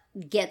not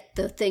get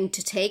the thing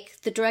to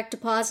take the direct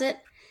deposit.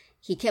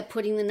 He kept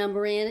putting the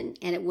number in,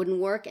 and it wouldn't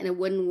work, and it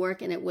wouldn't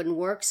work, and it wouldn't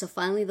work. So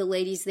finally the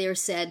ladies there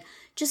said,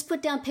 just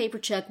put down paper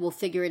check, we'll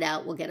figure it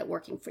out, we'll get it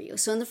working for you.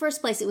 So in the first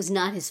place, it was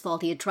not his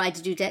fault. He had tried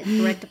to do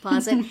direct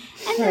deposit. And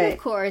then, of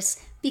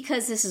course,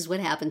 because this is what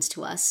happens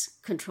to us,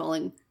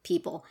 controlling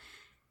people,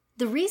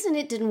 the reason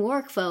it didn't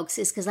work, folks,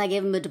 is because I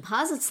gave him a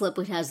deposit slip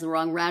which has the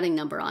wrong routing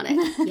number on it.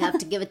 You have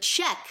to give a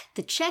check.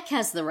 The check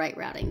has the right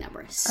routing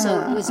number. So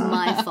it was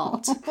my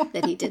fault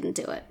that he didn't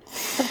do it.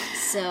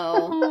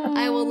 So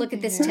I will look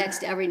at this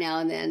text every now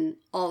and then,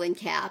 all in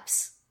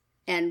caps.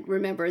 and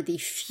remember the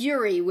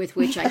fury with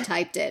which I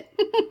typed it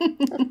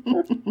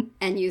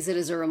and use it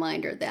as a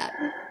reminder that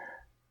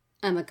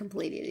I'm a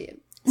complete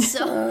idiot.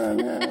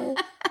 So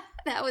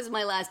that was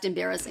my last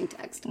embarrassing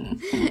text.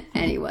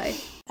 Anyway.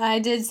 I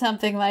did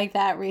something like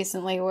that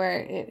recently where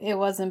it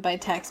wasn't by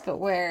text, but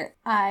where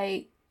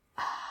I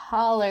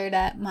hollered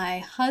at my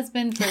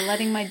husband for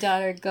letting my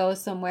daughter go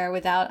somewhere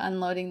without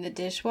unloading the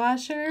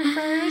dishwasher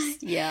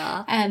first.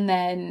 Yeah. And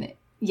then,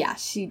 yeah,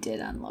 she did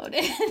unload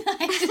it.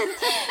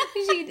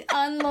 She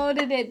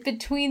unloaded it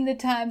between the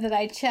time that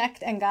I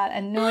checked and got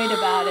annoyed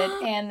about it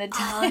and the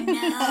time.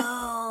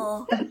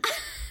 Oh, no.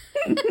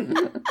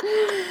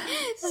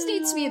 This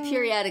needs to be a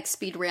periodic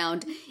speed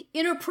round.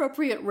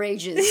 Inappropriate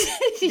rages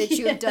that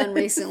you have done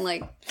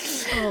recently.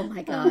 Oh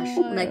my gosh.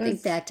 When I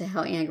think back to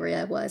how angry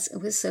I was, it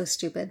was so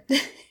stupid.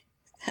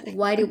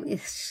 Why do we...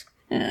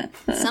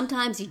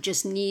 Sometimes you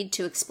just need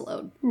to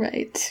explode.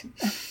 Right.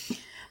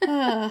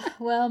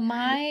 Well,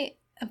 my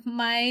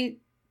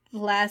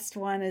last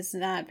one is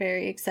not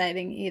very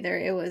exciting either.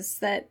 It was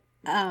that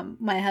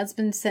my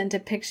husband sent a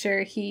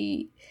picture.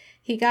 He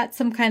got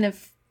some kind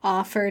of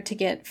offer to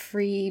get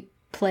free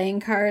playing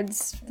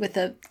cards with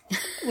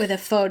a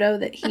photo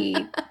that he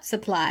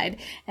supplied,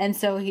 and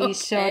so he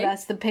showed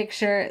us the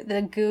picture,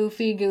 the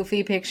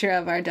goofy picture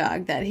of our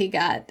dog that he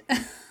got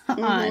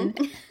on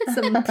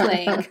some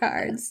playing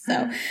cards.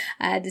 So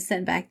I had to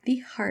send back the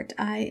heart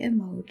eye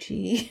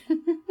emoji.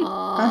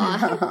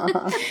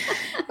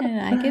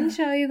 And I can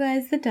show you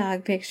guys the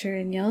dog picture,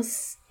 and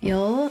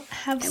you'll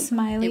have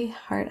smiley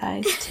heart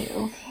eyes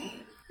too.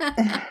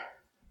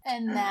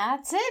 And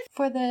that's it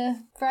for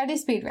the Friday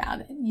Speed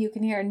Round. You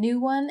can hear a new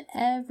one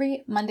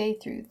every Monday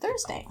through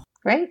Thursday.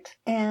 Great.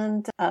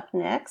 And up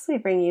next, we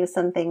bring you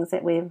some things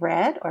that we've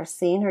read or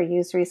seen or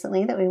used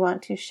recently that we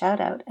want to shout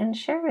out and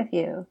share with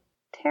you.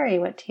 Terri,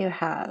 what do you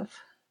have?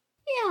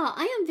 Yeah,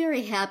 I am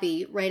very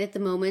happy right at the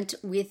moment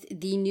with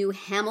the new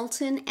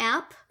Hamilton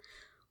app,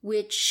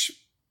 which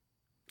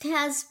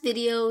has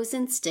videos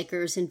and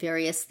stickers and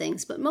various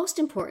things, but most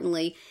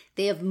importantly,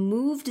 they have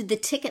moved the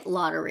ticket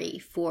lottery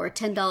for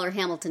 $10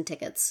 Hamilton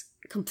tickets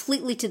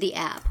completely to the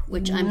app,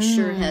 which I'm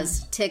sure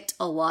has ticked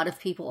a lot of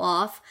people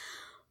off.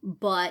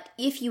 But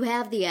if you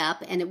have the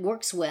app and it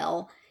works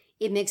well,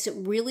 it makes it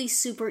really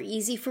super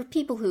easy for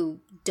people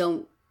who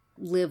don't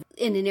live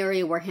in an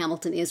area where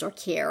Hamilton is or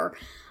care.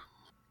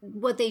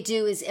 What they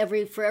do is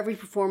for every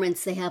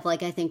performance, they have I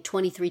think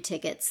 23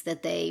 tickets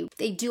that they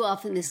do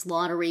often this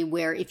lottery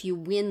where if you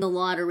win the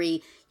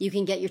lottery, you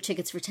can get your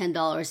tickets for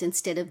 $10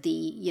 instead of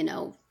the,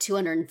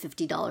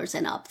 $250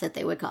 and up that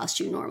they would cost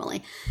you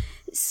normally.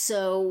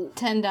 So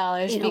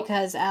 $10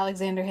 because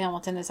Alexander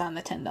Hamilton is on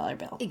the $10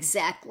 bill.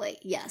 Exactly.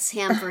 Yes.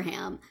 Ham for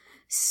ham.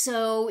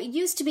 So it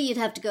used to be you'd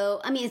have to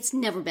go, it's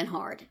never been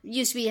hard. It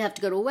used to be you have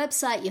to go to a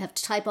website, you have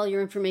to type all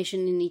your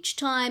information in each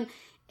time,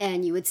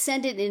 and you would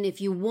send it, and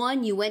if you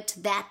won, you went to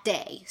that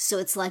day. So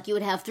it's like you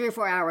would have 3 or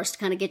 4 hours to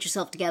kind of get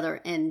yourself together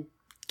and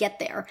get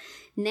there.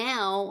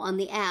 Now, on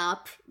the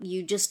app,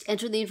 you just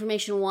enter the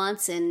information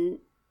once, and,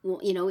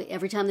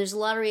 every time there's a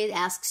lottery, it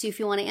asks you if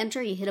you want to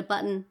enter. You hit a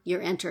button,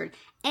 you're entered.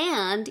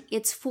 And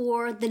it's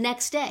for the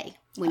next day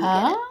when you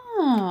get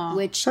it,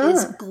 which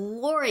is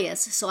glorious.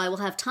 So I will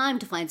have time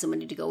to find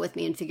somebody to go with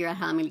me and figure out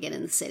how I'm going to get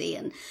in the city.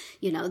 And,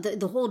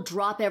 the whole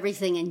drop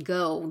everything and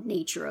go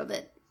nature of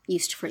it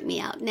used to freak me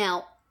out.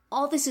 Now,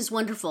 all this is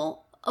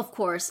wonderful. Of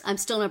course, I'm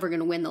still never going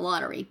to win the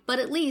lottery, but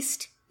at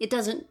least it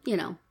doesn't,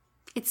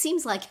 it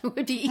seems like it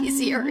would be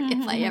easier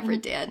if I ever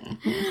did.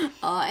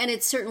 And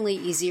it's certainly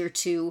easier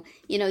to,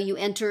 you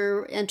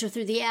enter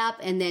through the app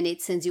and then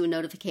it sends you a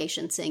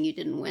notification saying you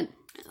didn't win.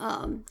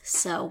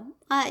 So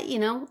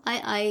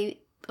I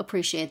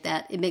appreciate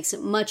that. It makes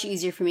it much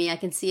easier for me. I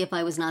can see if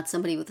I was not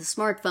somebody with a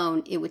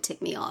smartphone, it would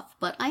tick me off,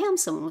 but I am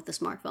someone with a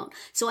smartphone.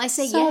 So I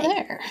say yay.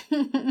 There.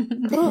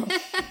 Cool.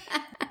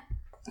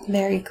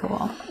 Very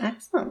cool.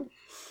 Excellent.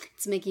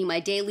 It's making my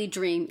daily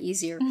dream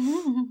easier.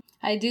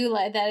 I do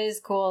like that. Is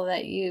cool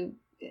that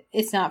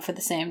it's not for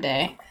the same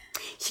day.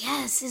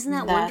 Yes, isn't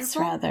that That's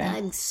wonderful? Rather...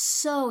 I'm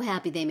so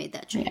happy they made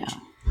that change.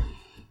 Yeah.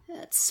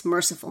 That's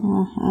merciful.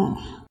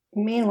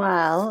 Mm-hmm.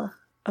 Meanwhile,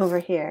 over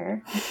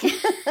here,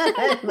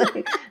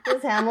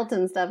 this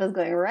Hamilton stuff is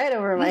going right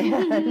over my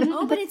head.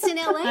 Oh, but it's in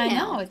LA now. I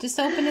know. It just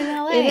opened in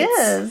LA. It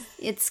is.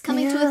 It's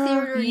coming to a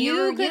theater.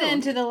 You could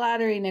enter the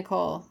lottery,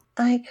 Nicole.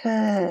 I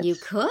could. You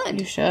could.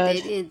 You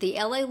should. The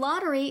LA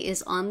lottery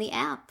is on the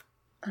app.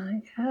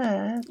 I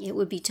could. It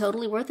would be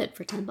totally worth it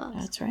for $10.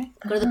 That's right.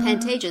 Go to the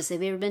Pantages.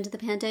 Have you ever been to the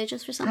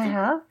Pantages for something? I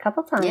have, a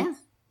couple times.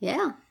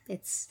 Yeah.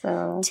 It's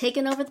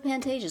taken over the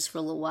Pantages for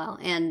a little while.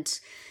 And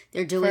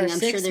they're doing, I'm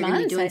sure they're going to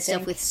be doing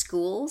stuff with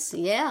schools.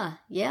 Yeah.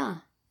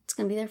 It's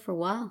going to be there for a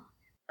while.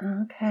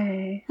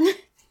 Okay.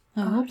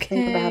 Okay.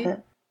 Think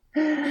about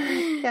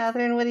it.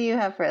 Catherine, what do you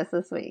have for us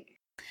this week?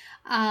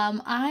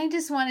 I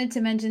just wanted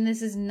to mention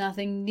this is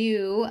nothing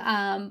new,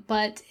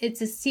 but it's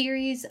a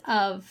series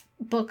of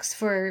books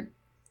for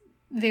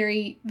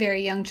very,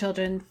 very young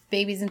children,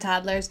 babies and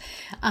toddlers,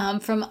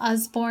 from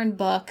Usborne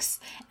Books.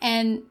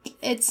 And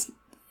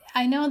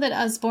I know that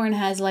Usborne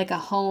has like a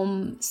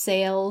home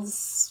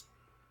sales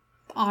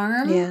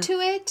arm to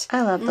it.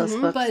 I love those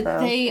books, but though.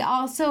 they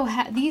also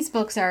these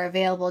books are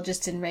available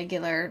just in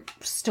regular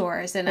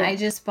stores, and I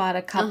just bought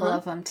a couple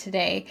of them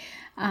today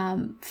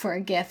for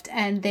a gift,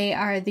 and they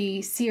are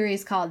the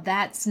series called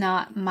That's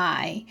Not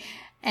My.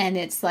 And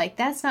it's like,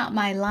 that's not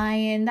my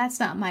lion, that's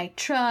not my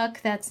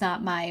truck, that's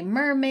not my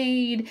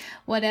mermaid,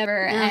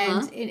 whatever.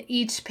 And in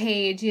each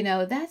page, you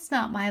know, that's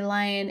not my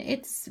lion,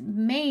 its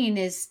mane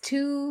is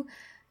too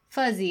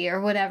fuzzy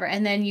or whatever.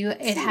 And then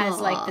it has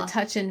like the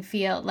touch and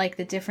feel, like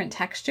the different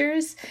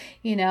textures,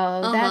 you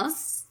know,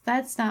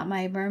 that's not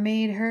my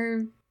mermaid,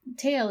 her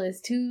tail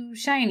is too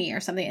shiny or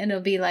something, and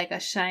it'll be like a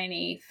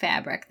shiny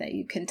fabric that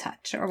you can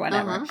touch or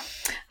whatever.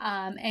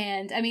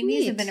 And I mean,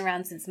 these have been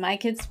around since my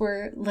kids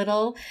were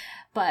little,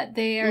 but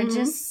they are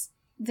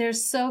they're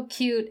so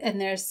cute and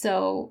they're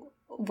so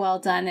well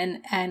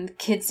done, and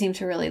kids seem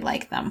to really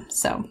like them.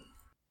 So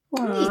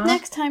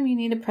next time you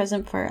need a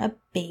present for a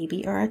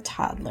baby or a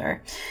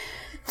toddler,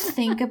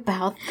 think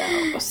about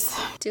those.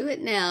 Do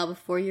it now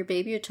before your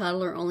baby or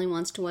toddler only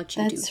wants to watch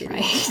you do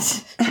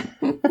videos. Right.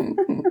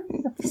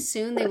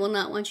 Soon they will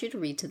not want you to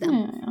read to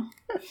them.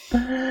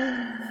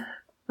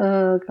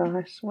 Oh,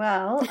 gosh.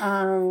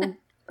 Well,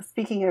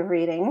 speaking of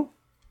reading,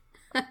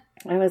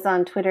 I was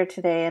on Twitter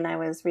today and I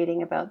was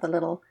reading about the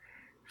little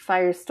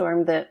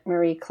firestorm that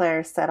Marie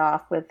Claire set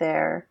off with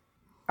their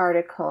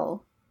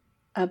article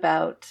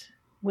about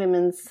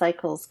women's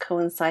cycles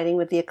coinciding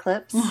with the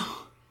eclipse.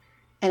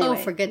 Anyway,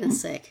 for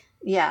goodness sake.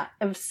 Yeah,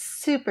 it was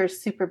super,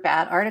 super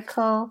bad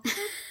article.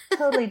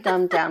 Totally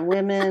dumbed down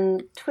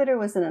women. Twitter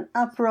was in an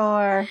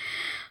uproar.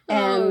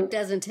 And it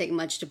doesn't take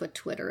much to put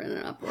Twitter in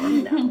an uproar.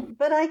 No,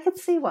 but I could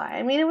see why.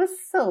 I mean, it was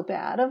so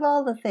bad. Of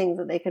all the things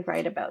that they could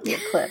write about the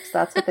eclipse,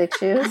 that's what they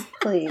choose?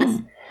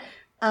 Please.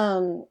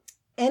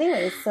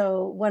 Anyway,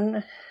 so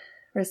one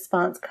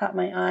response caught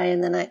my eye,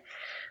 and then it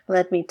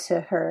led me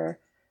to her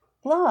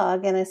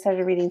blog, and I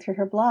started reading through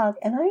her blog,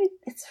 and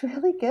it's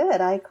really good.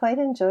 I quite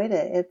enjoyed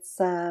it. It's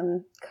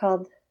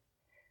called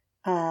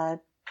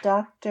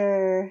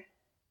Dr.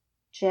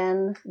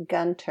 Jen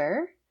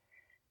Gunter.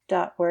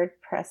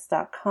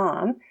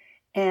 .wordpress.com,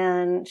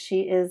 and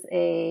she is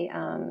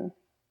an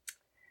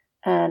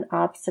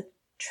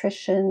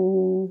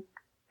obstetrician,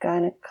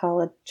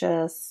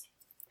 gynecologist,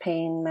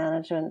 pain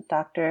management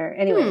doctor.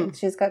 Anyway,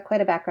 she's got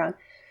quite a background,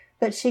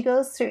 but she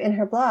goes through in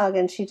her blog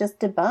and she just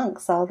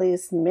debunks all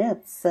these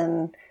myths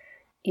and,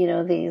 you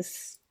know,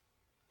 this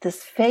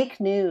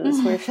fake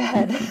news we're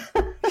fed.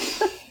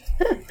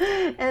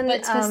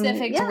 But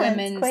specific to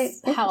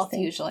women's health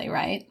usually,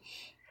 right?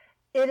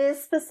 It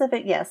is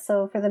specific, yes.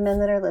 So for the men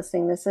that are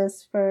listening, this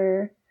is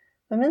for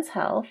women's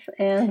health.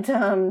 And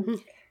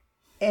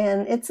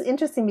it's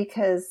interesting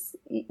because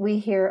we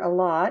hear a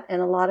lot,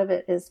 and a lot of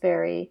it is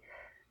very,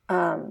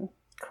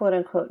 quote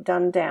unquote,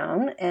 dumbed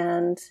down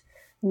and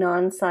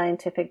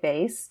non-scientific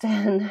based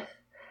and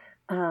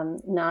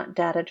not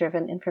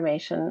data-driven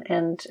information.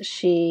 And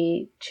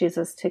she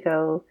chooses to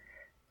go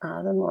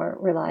the more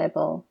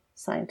reliable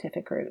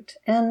scientific route.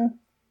 And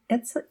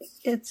it's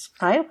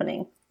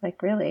eye-opening.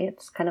 Like, really,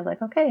 it's kind of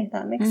like, okay,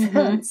 that makes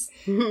sense.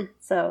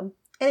 So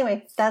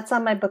anyway, that's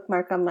on my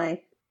bookmark on my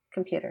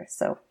computer.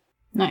 So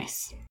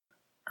nice.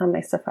 On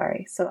my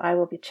Safari. So I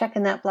will be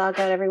checking that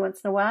blog out every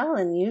once in a while,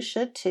 and you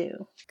should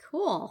too.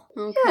 Cool.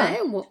 Okay.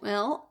 Yeah.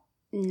 Well,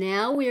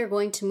 now we are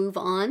going to move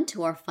on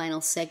to our final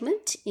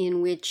segment,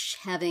 in which,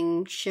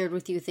 having shared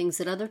with you things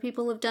that other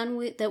people have done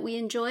that we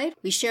enjoyed,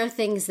 we share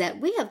things that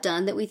we have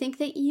done that we think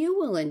that you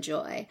will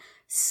enjoy.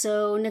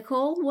 So,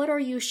 Nicole, what are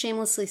you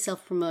shamelessly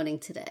self-promoting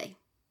today?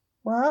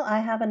 Well, I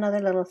have another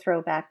little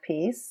throwback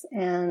piece,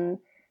 and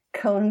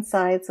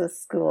coincides with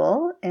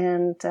school.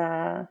 And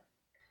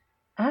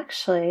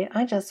actually,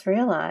 I just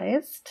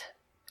realized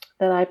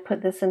that I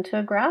put this into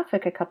a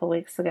graphic a couple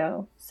weeks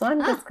ago. So I'm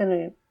just going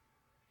to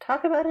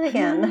talk about it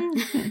again.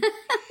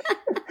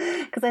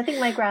 Because I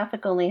think my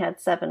graphic only had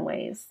 7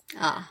 ways.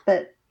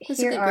 But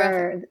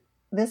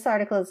this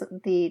article is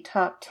the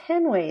top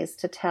 10 ways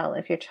to tell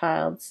if your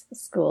child's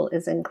school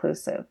is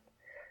inclusive.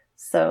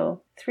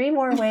 So 3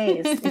 more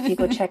ways if you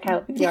go check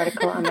out the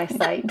article on my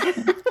site.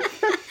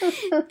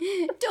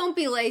 Don't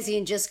be lazy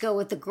and just go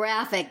with the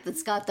graphic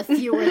that's got the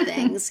fewer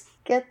things.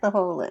 Get the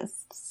whole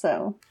list.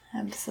 So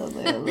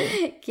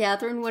absolutely.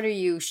 Catherine, what are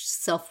you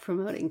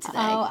self-promoting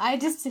today?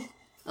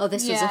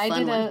 This was a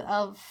fun one. I did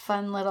a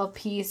fun little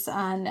piece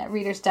on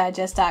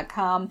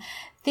readersdigest.com.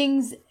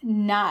 Things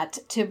not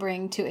to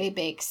bring to a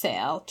bake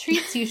sale.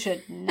 Treats you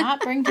should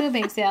not bring to a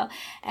bake sale.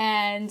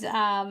 And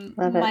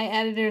my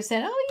editor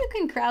said, you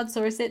can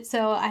crowdsource it.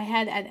 So I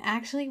had an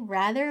actually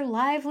rather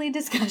lively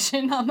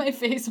discussion on my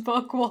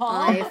Facebook wall.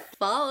 I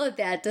followed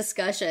that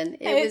discussion.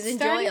 It was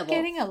enjoyable. It started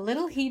getting a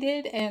little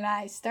heated, and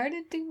I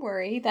started to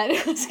worry that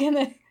it was going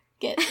to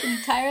get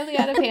entirely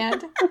out of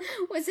hand.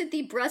 Was it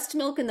the breast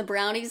milk and the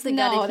brownies that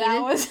got it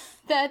heated?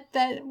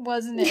 That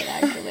wasn't it,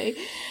 actually.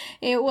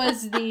 It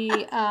was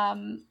the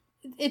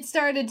it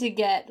started to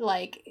get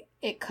like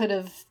it could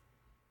have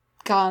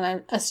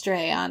gone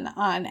astray on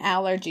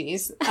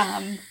allergies.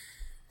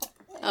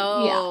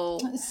 Oh.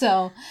 Yeah.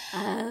 So,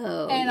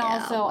 and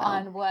also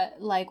on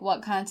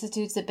what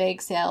constitutes a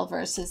bake sale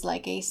versus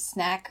like a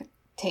snack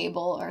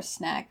table or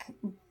snack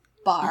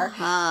bar.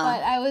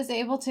 But I was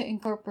able to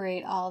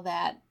incorporate all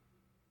that,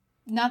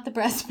 not the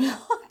breast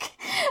milk,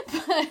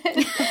 but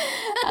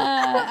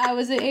I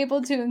was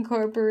able to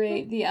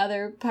incorporate the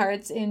other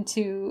parts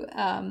into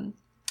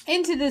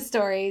the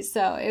story.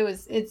 So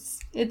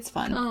it's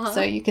fun.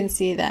 So you can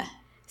see that.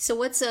 So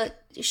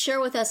share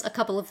with us a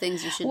couple of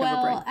things you should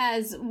never bring. Well,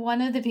 as one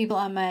of the people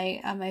on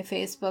my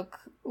Facebook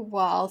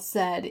wall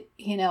said,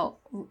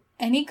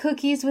 any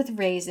cookies with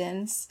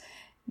raisins,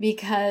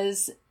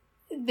 because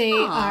they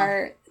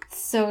are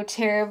so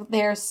terrible.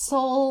 They're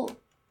soul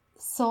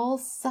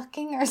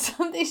sucking or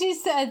something. She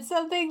said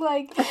something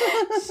like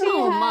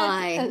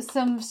had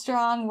some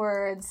strong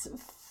words.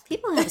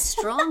 People have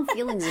strong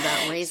feelings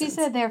about raisins. She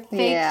said they're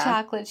fake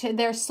chocolate chips.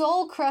 They're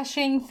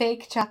soul-crushing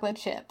fake chocolate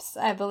chips,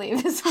 I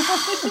believe is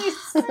what she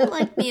said. I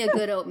like me a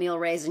good oatmeal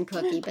raisin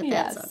cookie, but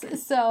that's okay.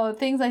 So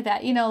things like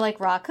that. like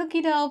raw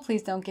cookie dough.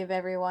 Please don't give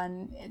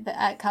everyone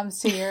that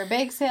comes to your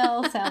bake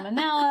sale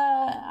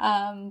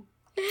salmonella.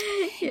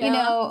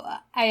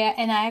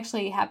 I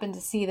actually happened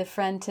to see the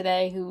friend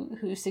today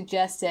who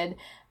suggested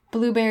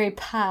blueberry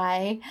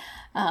pie.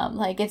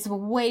 It's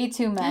way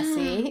too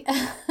messy.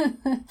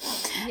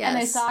 And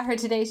I saw her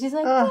today. She's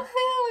like, woohoo,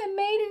 I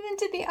made it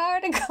into the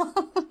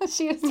article.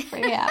 She was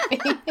pretty happy.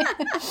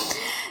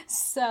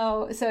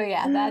 So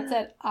yeah, that's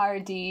at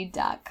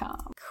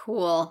rd.com.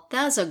 Cool.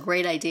 That was a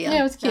great idea.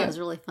 Yeah, it was cute. That was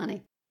really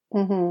funny.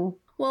 Mm-hmm.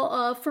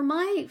 Well, for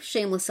my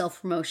shameless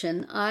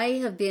self-promotion, I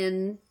have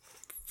been,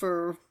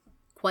 for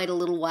quite a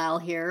little while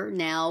here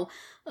now,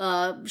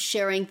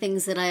 sharing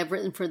things that I have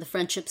written for the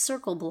Friendship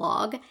Circle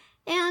blog.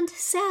 And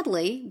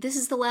sadly, this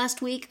is the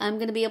last week I'm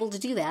going to be able to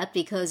do that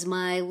because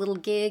my little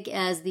gig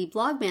as the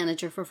blog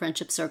manager for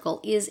Friendship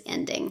Circle is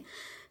ending.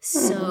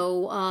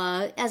 So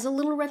as a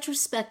little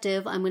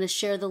retrospective, I'm going to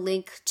share the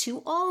link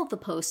to all of the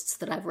posts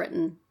that I've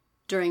written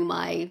during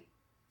my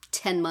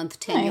 10-month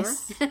tenure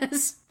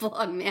as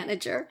blog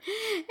manager.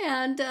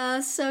 And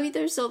so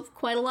there's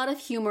quite a lot of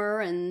humor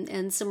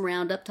and some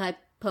roundup type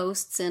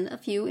posts and a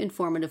few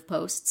informative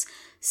posts.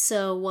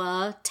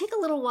 So take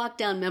a little walk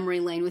down memory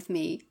lane with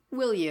me,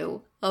 will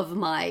you, of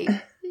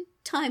my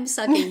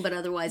time-sucking but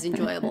otherwise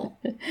enjoyable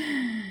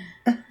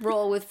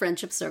role with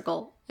Friendship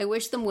Circle. I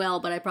wish them well,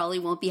 but I probably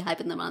won't be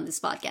hyping them on this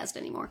podcast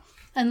anymore.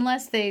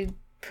 Unless they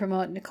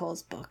promote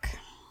Nicole's book.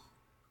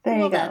 There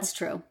you go. That's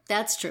true.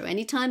 That's true.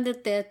 Anytime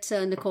that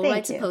Nicole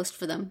writes a post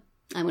for them,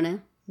 I'm going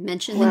to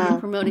mention that you're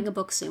promoting a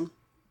book soon.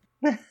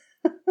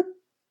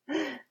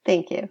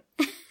 Thank you.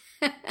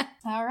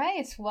 All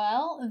right.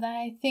 Well,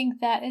 I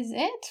think that is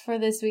it for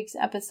this week's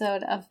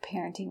episode of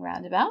Parenting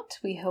Roundabout.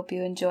 We hope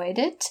you enjoyed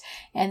it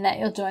and that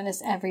you'll join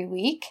us every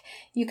week.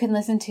 You can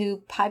listen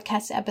to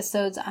podcast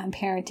episodes on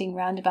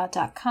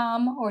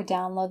parentingroundabout.com or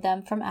download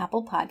them from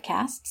Apple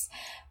Podcasts.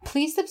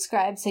 Please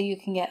subscribe so you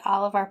can get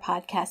all of our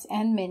podcasts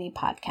and mini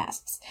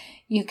podcasts.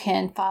 You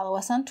can follow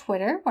us on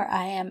Twitter, where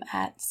I am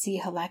at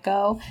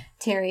 @CHaleko,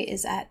 Terri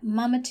is at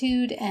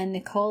Mamatude, and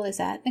Nicole is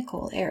at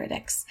Nicole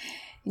Eridix.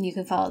 And you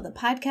can follow the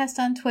podcast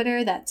on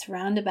Twitter, that's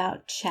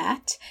Roundabout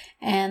Chat,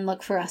 and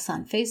look for us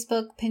on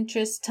Facebook,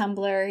 Pinterest,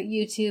 Tumblr,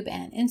 YouTube,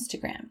 and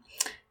Instagram.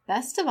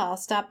 Best of all,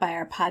 stop by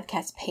our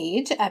podcast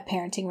page at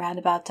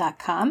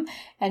parentingroundabout.com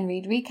and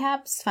read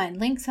recaps, find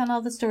links on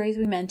all the stories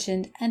we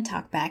mentioned, and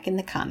talk back in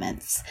the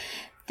comments.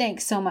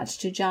 Thanks so much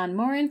to John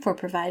Morin for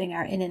providing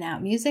our in and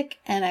out music,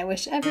 and I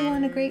wish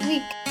everyone a great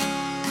week.